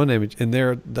H3D31 image, and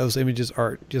those images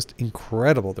are just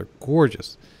incredible. They're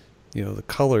gorgeous. The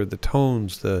color, the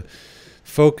tones, the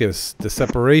focus, the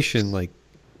separation, like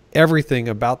everything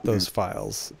about those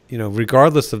files,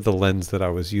 regardless of the lens that I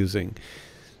was using,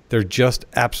 they're just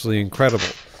absolutely incredible.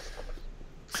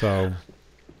 So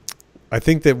I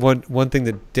think that one thing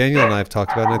that Daniel and I have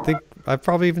talked about, and I think I've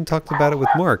probably even talked about it with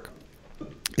Marc,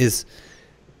 is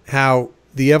how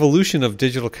the evolution of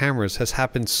digital cameras has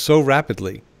happened so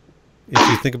rapidly. If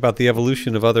you think about the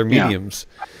evolution of other mediums,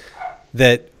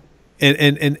 that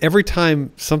and every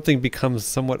time something becomes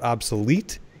somewhat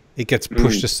obsolete, it gets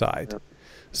pushed aside.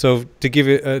 So to give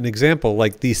you an example,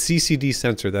 like the CCD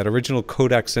sensor, that original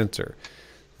Kodak sensor,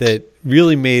 that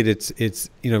really made its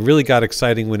really got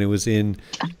exciting when it was in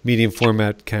medium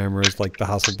format cameras like the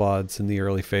Hasselblads in the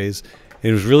early phase.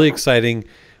 It was really exciting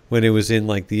when it was in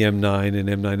like the M9 and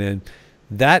M9N.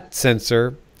 That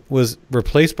sensor was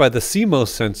replaced by the CMOS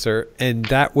sensor, and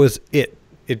that was it.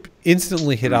 It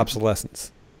instantly hit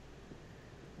obsolescence.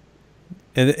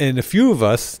 And a few of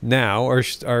us now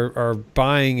are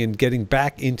buying and getting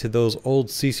back into those old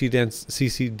CCD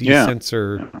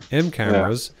sensor M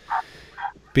cameras.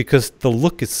 Because the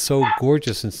look is so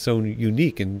gorgeous and so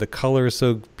unique, and the color is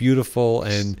so beautiful,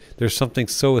 and there's something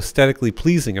so aesthetically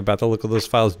pleasing about the look of those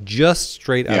files just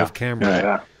straight out of camera.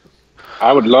 Yeah.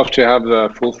 I would love to have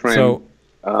the full frame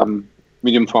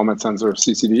medium format sensor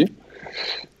CCD,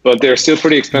 but they're still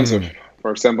pretty expensive.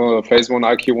 For example, a Phase 1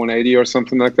 IQ 180 or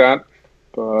something like that,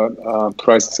 but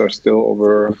prices are still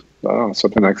over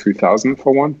something like 3,000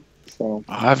 for one. So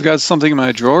I've got something in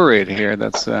my drawer right here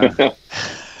that's.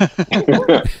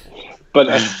 But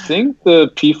I think the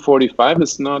P45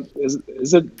 is not.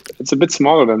 Is it? It's a bit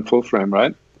smaller than full frame,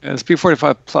 right? It's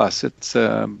P45 plus. It's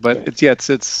but it's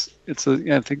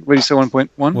I think what do you say 1.1?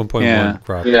 1.1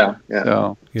 crop. Yeah.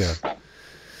 So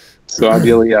So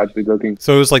ideally, I'd be looking.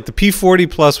 So it was like the P40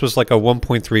 plus was like a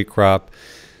 1.3 crop,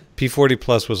 P40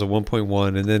 plus was a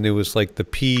 1.1, and then it was like the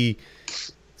P60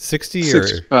 or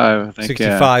 65, I think,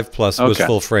 65 plus was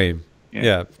full frame.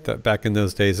 Yeah, back in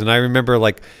those days. And I remember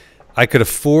like I could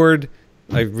afford,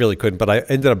 I really couldn't, but I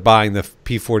ended up buying the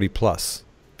P40 plus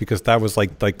because that was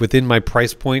like within my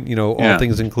price point, all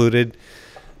things included.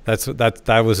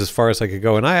 That was as far as I could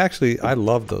go. And I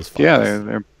love those files.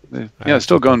 Yeah, they're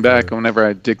still going back. Whenever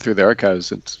I dig through the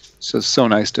archives, it's just so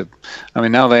nice to. I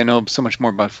mean, now that I know so much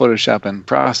more about Photoshop and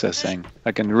processing,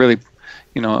 I can really,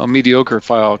 a mediocre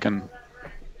file can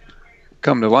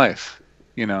come to life.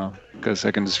 Because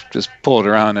I can just pull it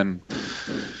around and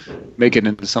make it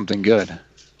into something good.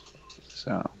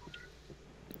 So.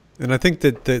 And I think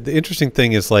that the interesting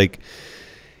thing is like,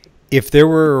 if there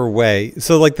were a way,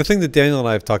 so like the thing that Daniel and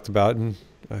I have talked about, and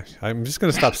I'm just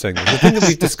going to stop saying this, the thing that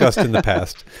we've discussed in the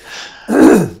past,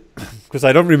 because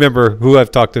I don't remember who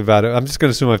I've talked about it. I'm just going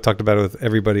to assume I've talked about it with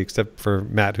everybody except for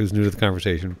Matt, who's new to the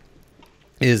conversation,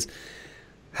 is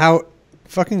how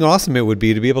fucking awesome it would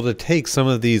be to be able to take some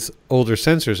of these older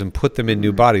sensors and put them in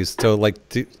new bodies. So like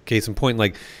case in point,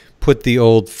 like put the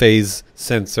old phase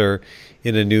sensor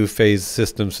in a new phase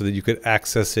system so that you could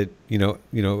access it,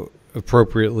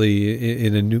 appropriately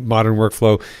in a new modern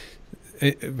workflow,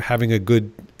 having a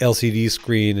good LCD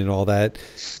screen and all that,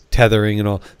 tethering and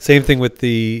all. Same thing with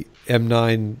the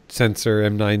M9 sensor,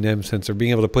 M9M sensor,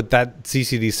 being able to put that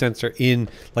CCD sensor in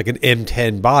like an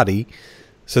M10 body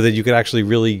so that you could actually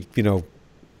really,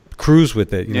 cruise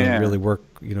with it, really work,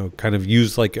 kind of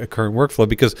use like a current workflow,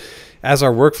 because as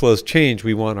our workflows change,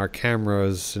 we want our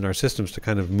cameras and our systems to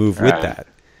kind of move with that.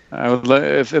 I would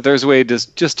if there's a way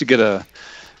just to get a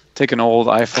take an old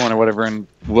iPhone or whatever and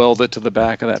weld it to the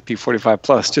back of that P45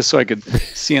 Plus just so I could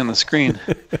see on the screen.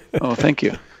 Oh, thank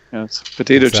you. Yeah, it's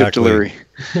potato chip delivery.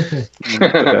 I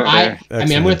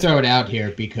mean, I'm going to throw it out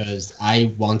here because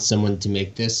I want someone to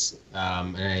make this,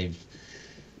 and I've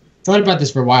thought about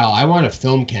this for a while. I want a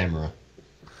film camera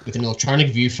with an electronic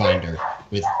viewfinder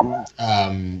with,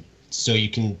 so you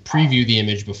can preview the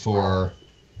image before.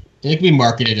 It can be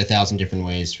marketed 1,000 different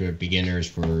ways for beginners,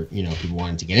 for people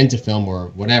wanting to get into film or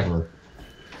whatever.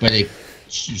 But it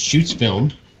shoots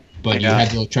film, but you have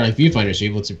the electronic viewfinder, so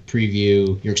you're able to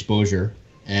preview your exposure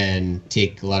and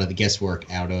take a lot of the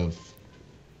guesswork out of.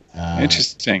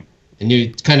 Interesting. And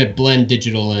you kind of blend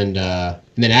digital and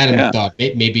then Adam thought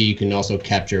maybe you can also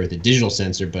capture with a digital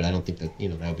sensor, but I don't think that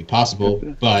that would be possible.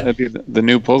 But that'd be the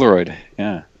new Polaroid.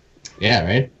 Yeah. Yeah.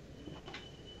 Right.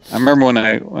 I remember when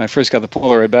I first got the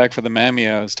Polaroid back for the Mammy,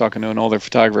 I was talking to an older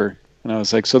photographer, and I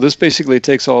was like, so this basically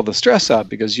takes all the stress out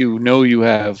because you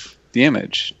have the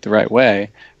image the right way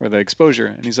or the exposure.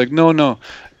 And he's like, no,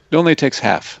 it only takes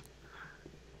half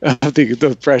of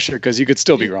the pressure because you could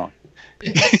still be wrong.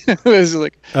 It was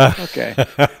like, okay.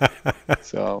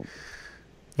 So.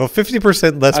 Well,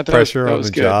 50% less pressure on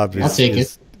the job I'll take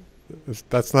it.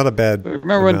 That's not a bad.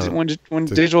 Remember when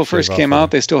digital first came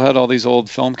out, they still had all these old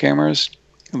film cameras,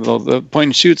 the point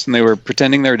and shoots, and they were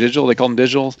pretending they were digital. They called them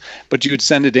digital, but you would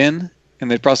send it in,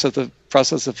 and they'd process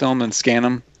the film and scan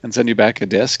them and send you back a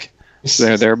disc.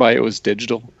 So thereby it was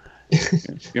digital.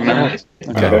 You remember?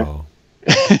 Okay. Oh.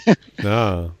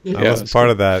 No, I wasn't part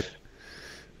of that.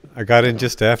 I got in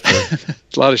just after.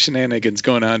 A lot of shenanigans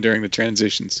going on during the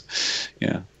transitions.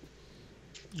 Yeah.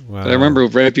 Wow. But I remember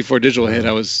right before digital hit,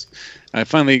 I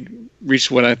finally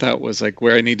reached what I thought was like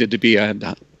where I needed to be. I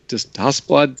had just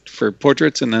Hasselblad for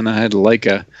portraits, and then I had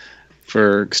Leica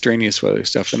for extraneous weather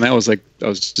stuff. And that was like, I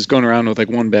was just going around with like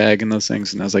one bag and those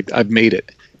things, and I was like, I've made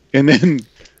it. And then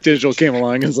digital came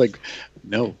along and was like,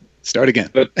 no, start again.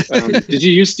 But did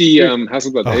you use the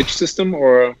Hasselblad H system,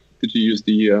 or did you use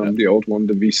the old one,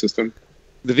 the V system?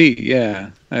 The V, yeah.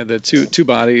 I had the two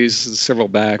bodies, several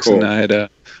backs, and I had a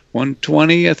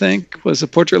 120, I think, was a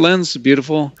portrait lens,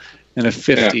 beautiful, and a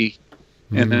 50,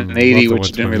 and an 80, which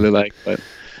I didn't really like. But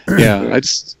yeah, I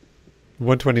just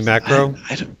 120 macro.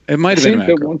 It might have been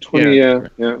macro. The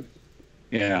 120,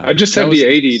 yeah. I just have the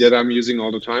 80 that I'm using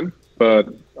all the time, but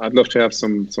I'd love to have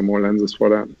some more lenses for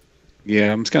that.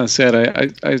 Yeah, I'm kind of sad.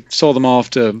 I sold them off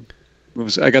to. When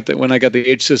I got the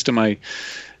H system, I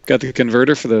got the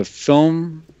converter for the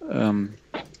film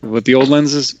with the old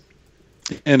lenses,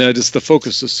 and just the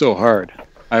focus was so hard.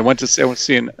 I went to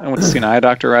see an eye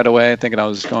doctor right away, thinking I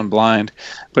was going blind,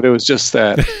 but it was just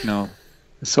that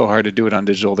it's so hard to do it on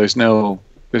digital. There's no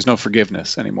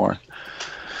forgiveness anymore.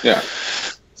 Yeah.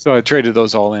 So I traded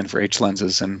those all in for H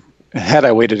lenses, and had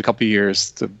I waited a couple of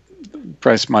years, the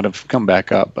price might have come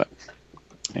back up. But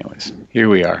anyways, here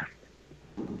we are.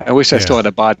 I wish I still had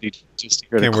a body just to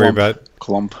hear Can't the worry about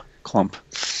clump.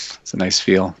 It's a nice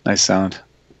feel, nice sound.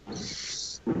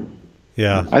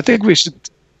 Yeah. I think the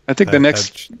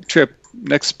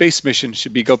next space mission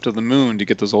should be go up to the moon to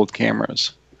get those old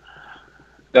cameras.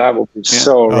 That would be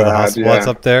so rad. What's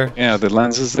up there? Yeah, the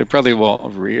lenses, they're probably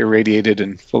irradiated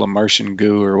and full of Martian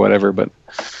goo or whatever, but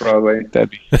probably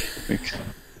that'd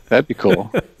be cool.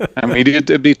 I mean,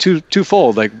 it'd be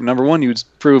twofold. Like, number one, you'd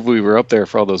prove we were up there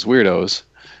for all those weirdos,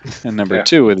 and number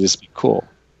two, it'd just be cool.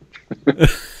 Get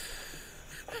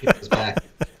those back.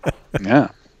 Yeah,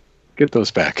 get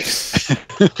those back.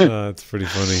 That's pretty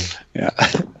funny. Yeah.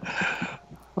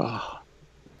 All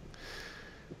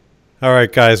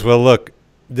right, guys. Well, look,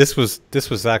 this was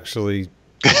actually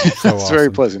so awesome.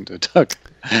 Very pleasant to talk.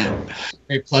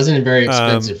 Very pleasant and very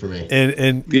expensive for me.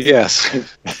 And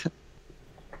yes.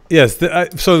 Yes.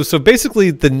 So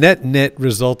basically, the net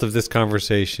result of this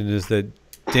conversation is that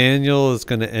Daniel is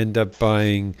going to end up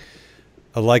buying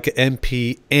a Leica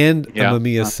MP and a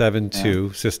Mamiya 7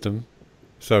 II system.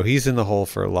 So he's in the hole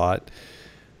for a lot.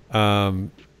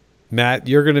 Matt,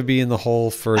 you're going to be in the hole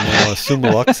for now a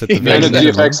Summilux at the very and a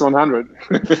minimum. GFX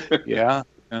 100. Yeah.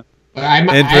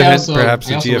 I also perhaps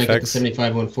a like GFX the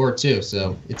 7514 too,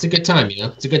 so it's a good time.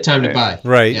 It's a good time to buy.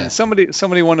 Right. Yeah.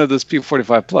 Somebody wanted this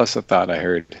P45 Plus. I thought I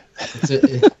heard.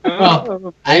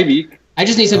 Well, maybe. I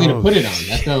just need something to put it on.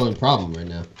 That's the only problem right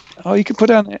now. Oh, you can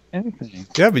put on anything.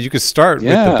 Yeah, but you could start with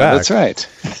the back. That's right.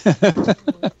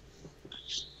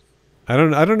 I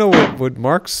don't know what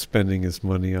Mark's spending his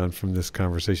money on from this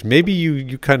conversation. Maybe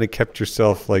you kind of kept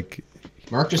yourself like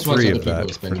Mark just wants other free of people that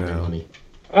to spend for their now. money.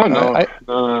 Oh no,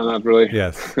 not really.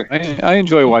 Yes. I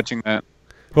enjoy watching that.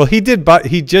 Well, he did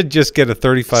just get a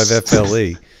 35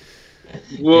 FLE.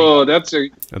 Whoa, that's why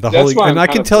and I'm I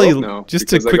kind can of tell you broke now,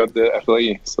 just a because quick, I got the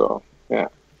FLE. So yeah.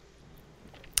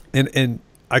 and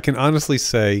I can honestly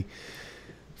say,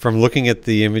 from looking at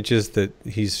the images that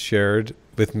he's shared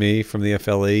with me from the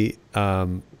FLE,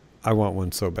 I want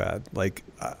one so bad. Like,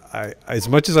 I as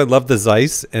much as I love the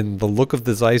Zeiss and the look of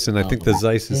the Zeiss, and I think the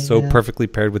Zeiss is so perfectly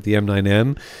paired with the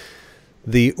M9M,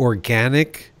 the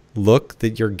organic look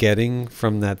that you're getting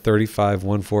from that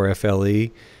 3514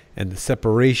 FLE and the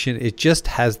separation, it just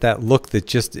has that look that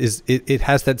just is, it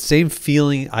has that same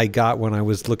feeling I got when I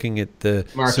was looking at the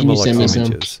Marc, can you send me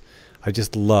images. I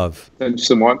just love. Send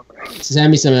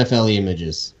me some FLE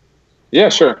images. Yeah,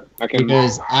 sure. I can.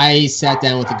 Because I sat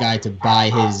down with a guy to buy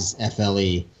his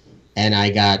FLE, and I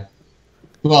got,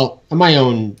 well, on my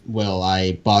own will,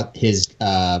 I bought his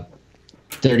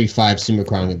 35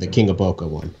 Summicron, the King of Boca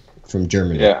one from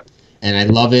Germany. Yeah. And I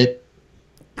love it,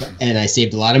 and I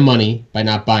saved a lot of money by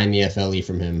not buying the FLE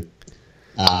from him.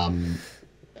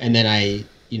 And then I,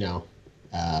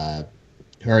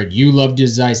 heard you loved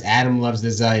his Zeiss, Adam loves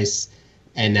the Zeiss,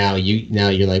 and now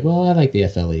you're like, well, I like the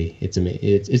FLE. It's amazing.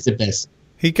 It's the best.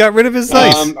 He got rid of his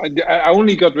Zeiss. I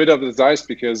only got rid of the Zeiss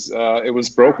because it was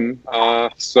broken.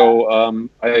 So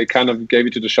I kind of gave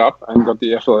it to the shop and got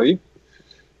the FLE.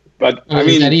 But I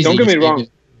mean, don't get me wrong.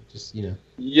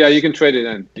 Yeah, you can trade it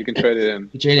in. You can trade it in.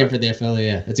 You trade it for the FLE.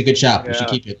 Yeah, it's a good shop. You should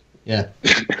keep it. Yeah.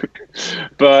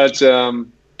 But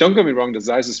don't get me wrong. The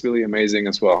Zeiss is really amazing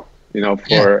as well.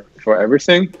 For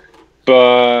everything.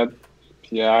 But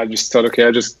yeah, I just thought, okay,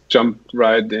 I just jumped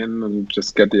right in and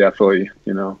just get the FLE.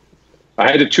 I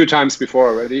had it 2 times before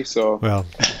already, so well,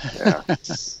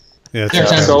 yeah.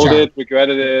 Sold it,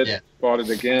 regretted it, bought it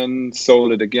again,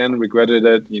 sold it again, regretted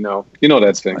it. You know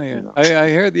that thing. Oh, yeah. I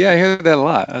hear that a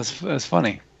lot. That's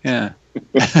funny. Yeah.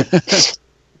 Yeah.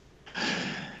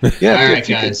 All right,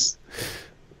 guys.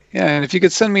 And if you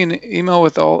could send me an email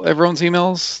with everyone's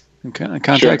emails and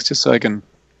contacts, just so I can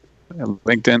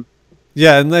LinkedIn.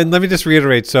 Yeah, and then let me just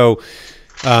reiterate. So,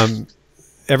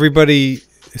 everybody.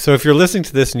 So if you're listening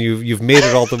to this and you've made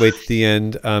it all the way to the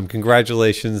end,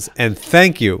 congratulations and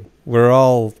thank you. We're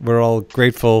all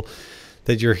grateful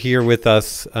that you're here with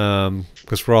us,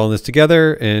 because we're all in this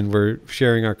together and we're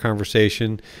sharing our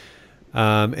conversation.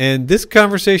 And this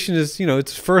conversation is,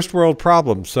 it's first world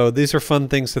problems. So these are fun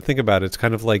things to think about. It's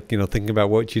kind of like, thinking about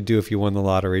what you'd do if you won the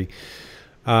lottery.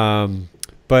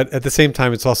 But at the same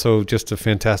time, it's also just a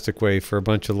fantastic way for a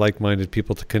bunch of like-minded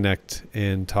people to connect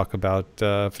and talk about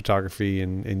photography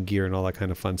and gear and all that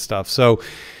kind of fun stuff. So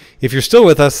if you're still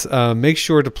with us, make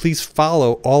sure to please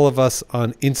follow all of us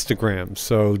on Instagram.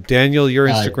 So Daniel, your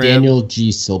Instagram? Daniel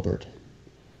G. Silbert.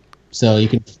 So you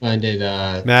can find it,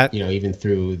 Matt? even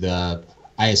through the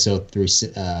ISO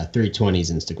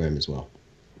 320's Instagram as well.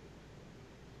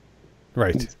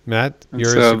 Right. Matt,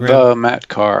 your Instagram? Instagram? The Matt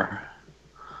Carr.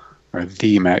 Or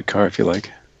the Matt Carr, if you like.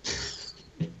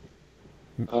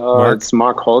 Marc? It's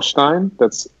Marc Holstein.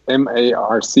 That's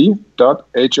MARC.HOLSTEIN.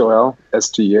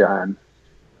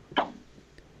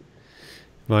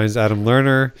 Mine's Adam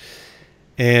Lerner.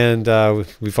 And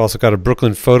we've also got a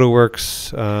Brooklyn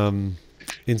PhotoWorks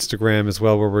Instagram as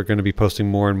well, where we're going to be posting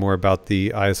more and more about the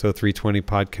ISO 320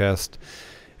 podcast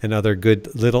and other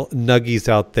good little nuggies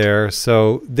out there.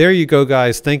 So there you go,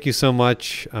 guys. Thank you so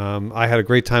much. I had a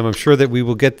great time. I'm sure that we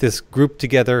will get this group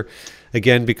together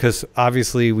again, because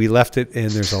obviously we left it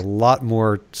and there's a lot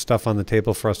more stuff on the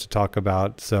table for us to talk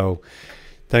about. So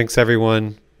thanks,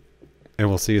 everyone, and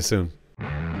we'll see you soon.